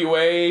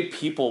NWA.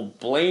 People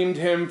blamed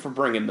him for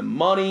bringing the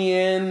money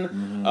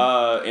in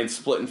and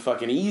splitting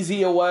fucking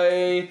Easy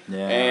away,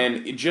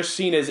 and it just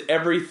seen as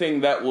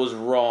everything that was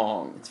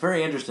wrong. It's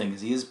very interesting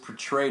because he is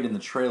portrayed in the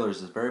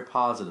trailers as very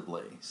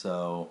positively.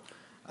 So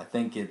I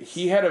think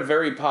he had a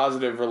very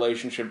positive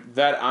relationship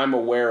that I'm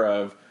aware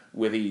of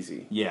with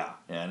Easy. Yeah,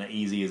 and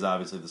Easy is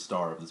obviously the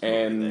star of this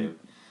movie.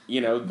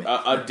 And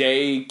a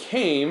day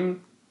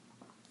came,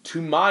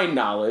 to my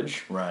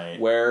knowledge,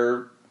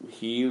 where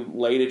he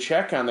laid a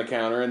check on the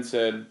counter and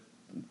said,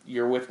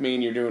 "You're with me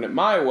and you're doing it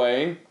my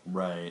way."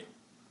 Right.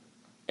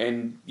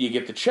 And you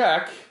get the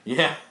check.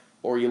 Yeah.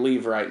 Or you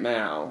leave right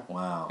now.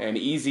 Wow. And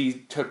Easy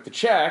took the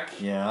check.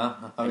 Yeah.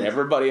 And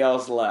everybody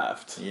else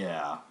left.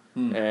 Yeah.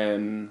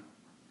 And...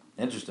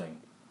 Interesting.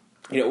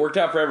 It worked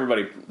out for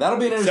everybody. That'll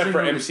be an interesting except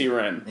for MC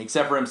Ren.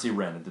 Except for MC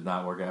Ren. It did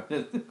not work out.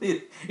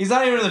 He's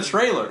not even in the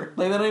trailer.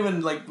 Like, they don't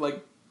even,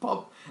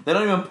 pump... They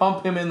don't even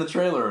pump him in the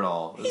trailer at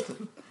all.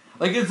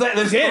 Like it's like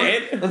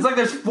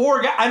there's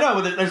 4 guys. I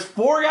know, but there's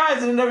 4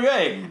 guys in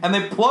NWA, and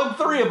they plugged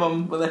 3 of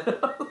them.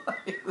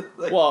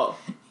 Well,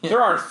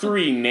 there are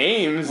 3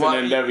 names in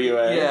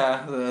NWA.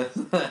 Yeah,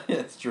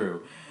 it's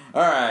true.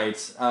 All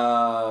right,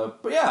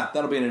 but yeah,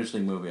 that'll be an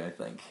interesting movie. I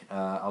think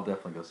I'll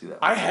definitely go see that.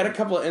 I had a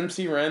couple of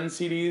MC Ren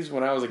CDs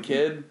when I was a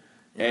kid,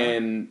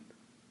 and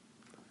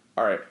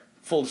all right,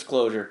 full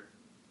disclosure,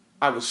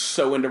 I was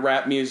so into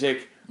rap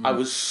music. I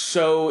was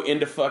so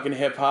into fucking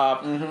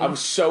hip-hop. I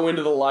was so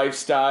into the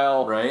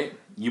lifestyle. Right.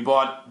 You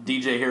bought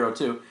DJ Hero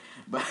too.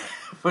 But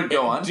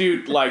go on.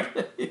 Dude,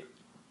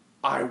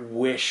 I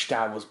wished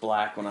I was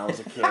black when I was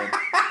a kid.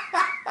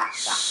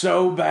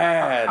 So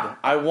bad.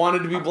 I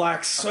wanted to be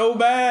black so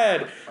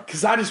bad.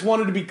 Because I just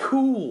wanted to be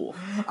cool.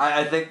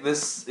 I think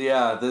this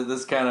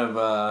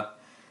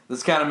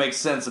kind of makes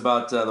sense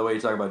about the way you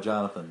talk about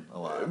Jonathan a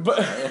lot. But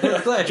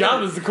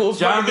Jonathan's the coolest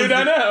dude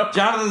I know.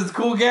 Jonathan's the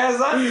cool cat.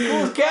 I'm the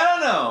coolest cat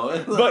I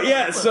know. But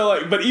yeah,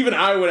 but even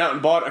I went out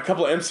and bought a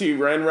couple of MC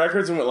Ren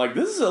records and went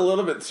this is a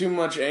little bit too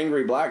much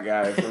angry black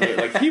guy for me.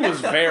 He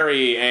was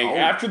very angry.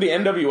 After the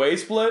NWA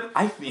split,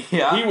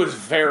 he was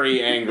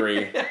very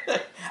angry.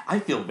 I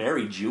feel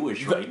very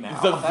Jewish right now.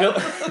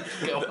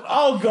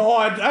 Oh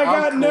God, I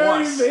got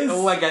nervous.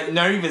 Oh, I got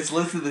nervous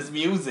listening to this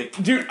music.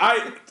 Dude,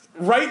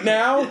 right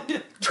now,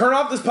 turn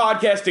off this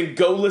podcast and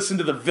go listen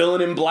to The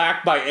Villain in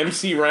Black by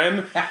MC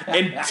Ren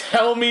and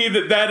tell me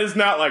that is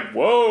not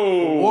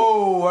whoa.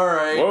 Whoa, all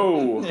right.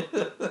 Whoa.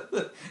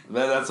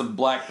 That's some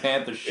Black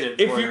Panther shit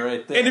for you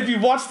right there. And if you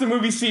watch the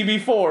movie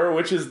CB4,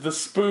 which is the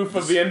spoof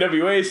of the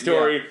NWA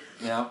story,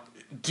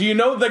 do you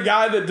know the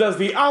guy that does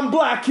the "I'm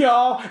black,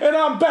 y'all, and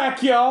I'm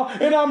back, y'all,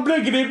 and I'm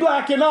bliggity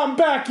black, and I'm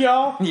back,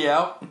 y'all"?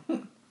 Yep.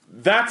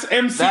 That's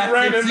MC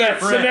Ren in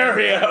that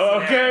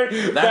scenario,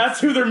 okay? That's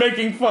who they're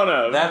making fun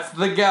of. That's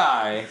the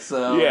guy,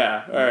 so...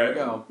 Yeah, alright. There you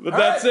go. But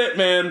that's it,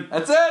 man.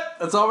 That's it.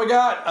 That's all we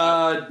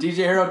got. DJ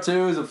Hero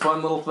 2 is a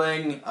fun little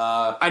thing.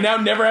 I now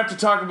never have to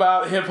talk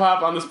about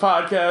hip-hop on this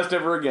podcast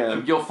ever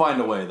again. You'll find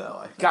a way,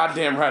 though.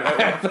 Goddamn right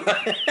I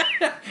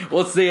will.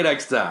 We'll see you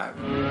next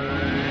time.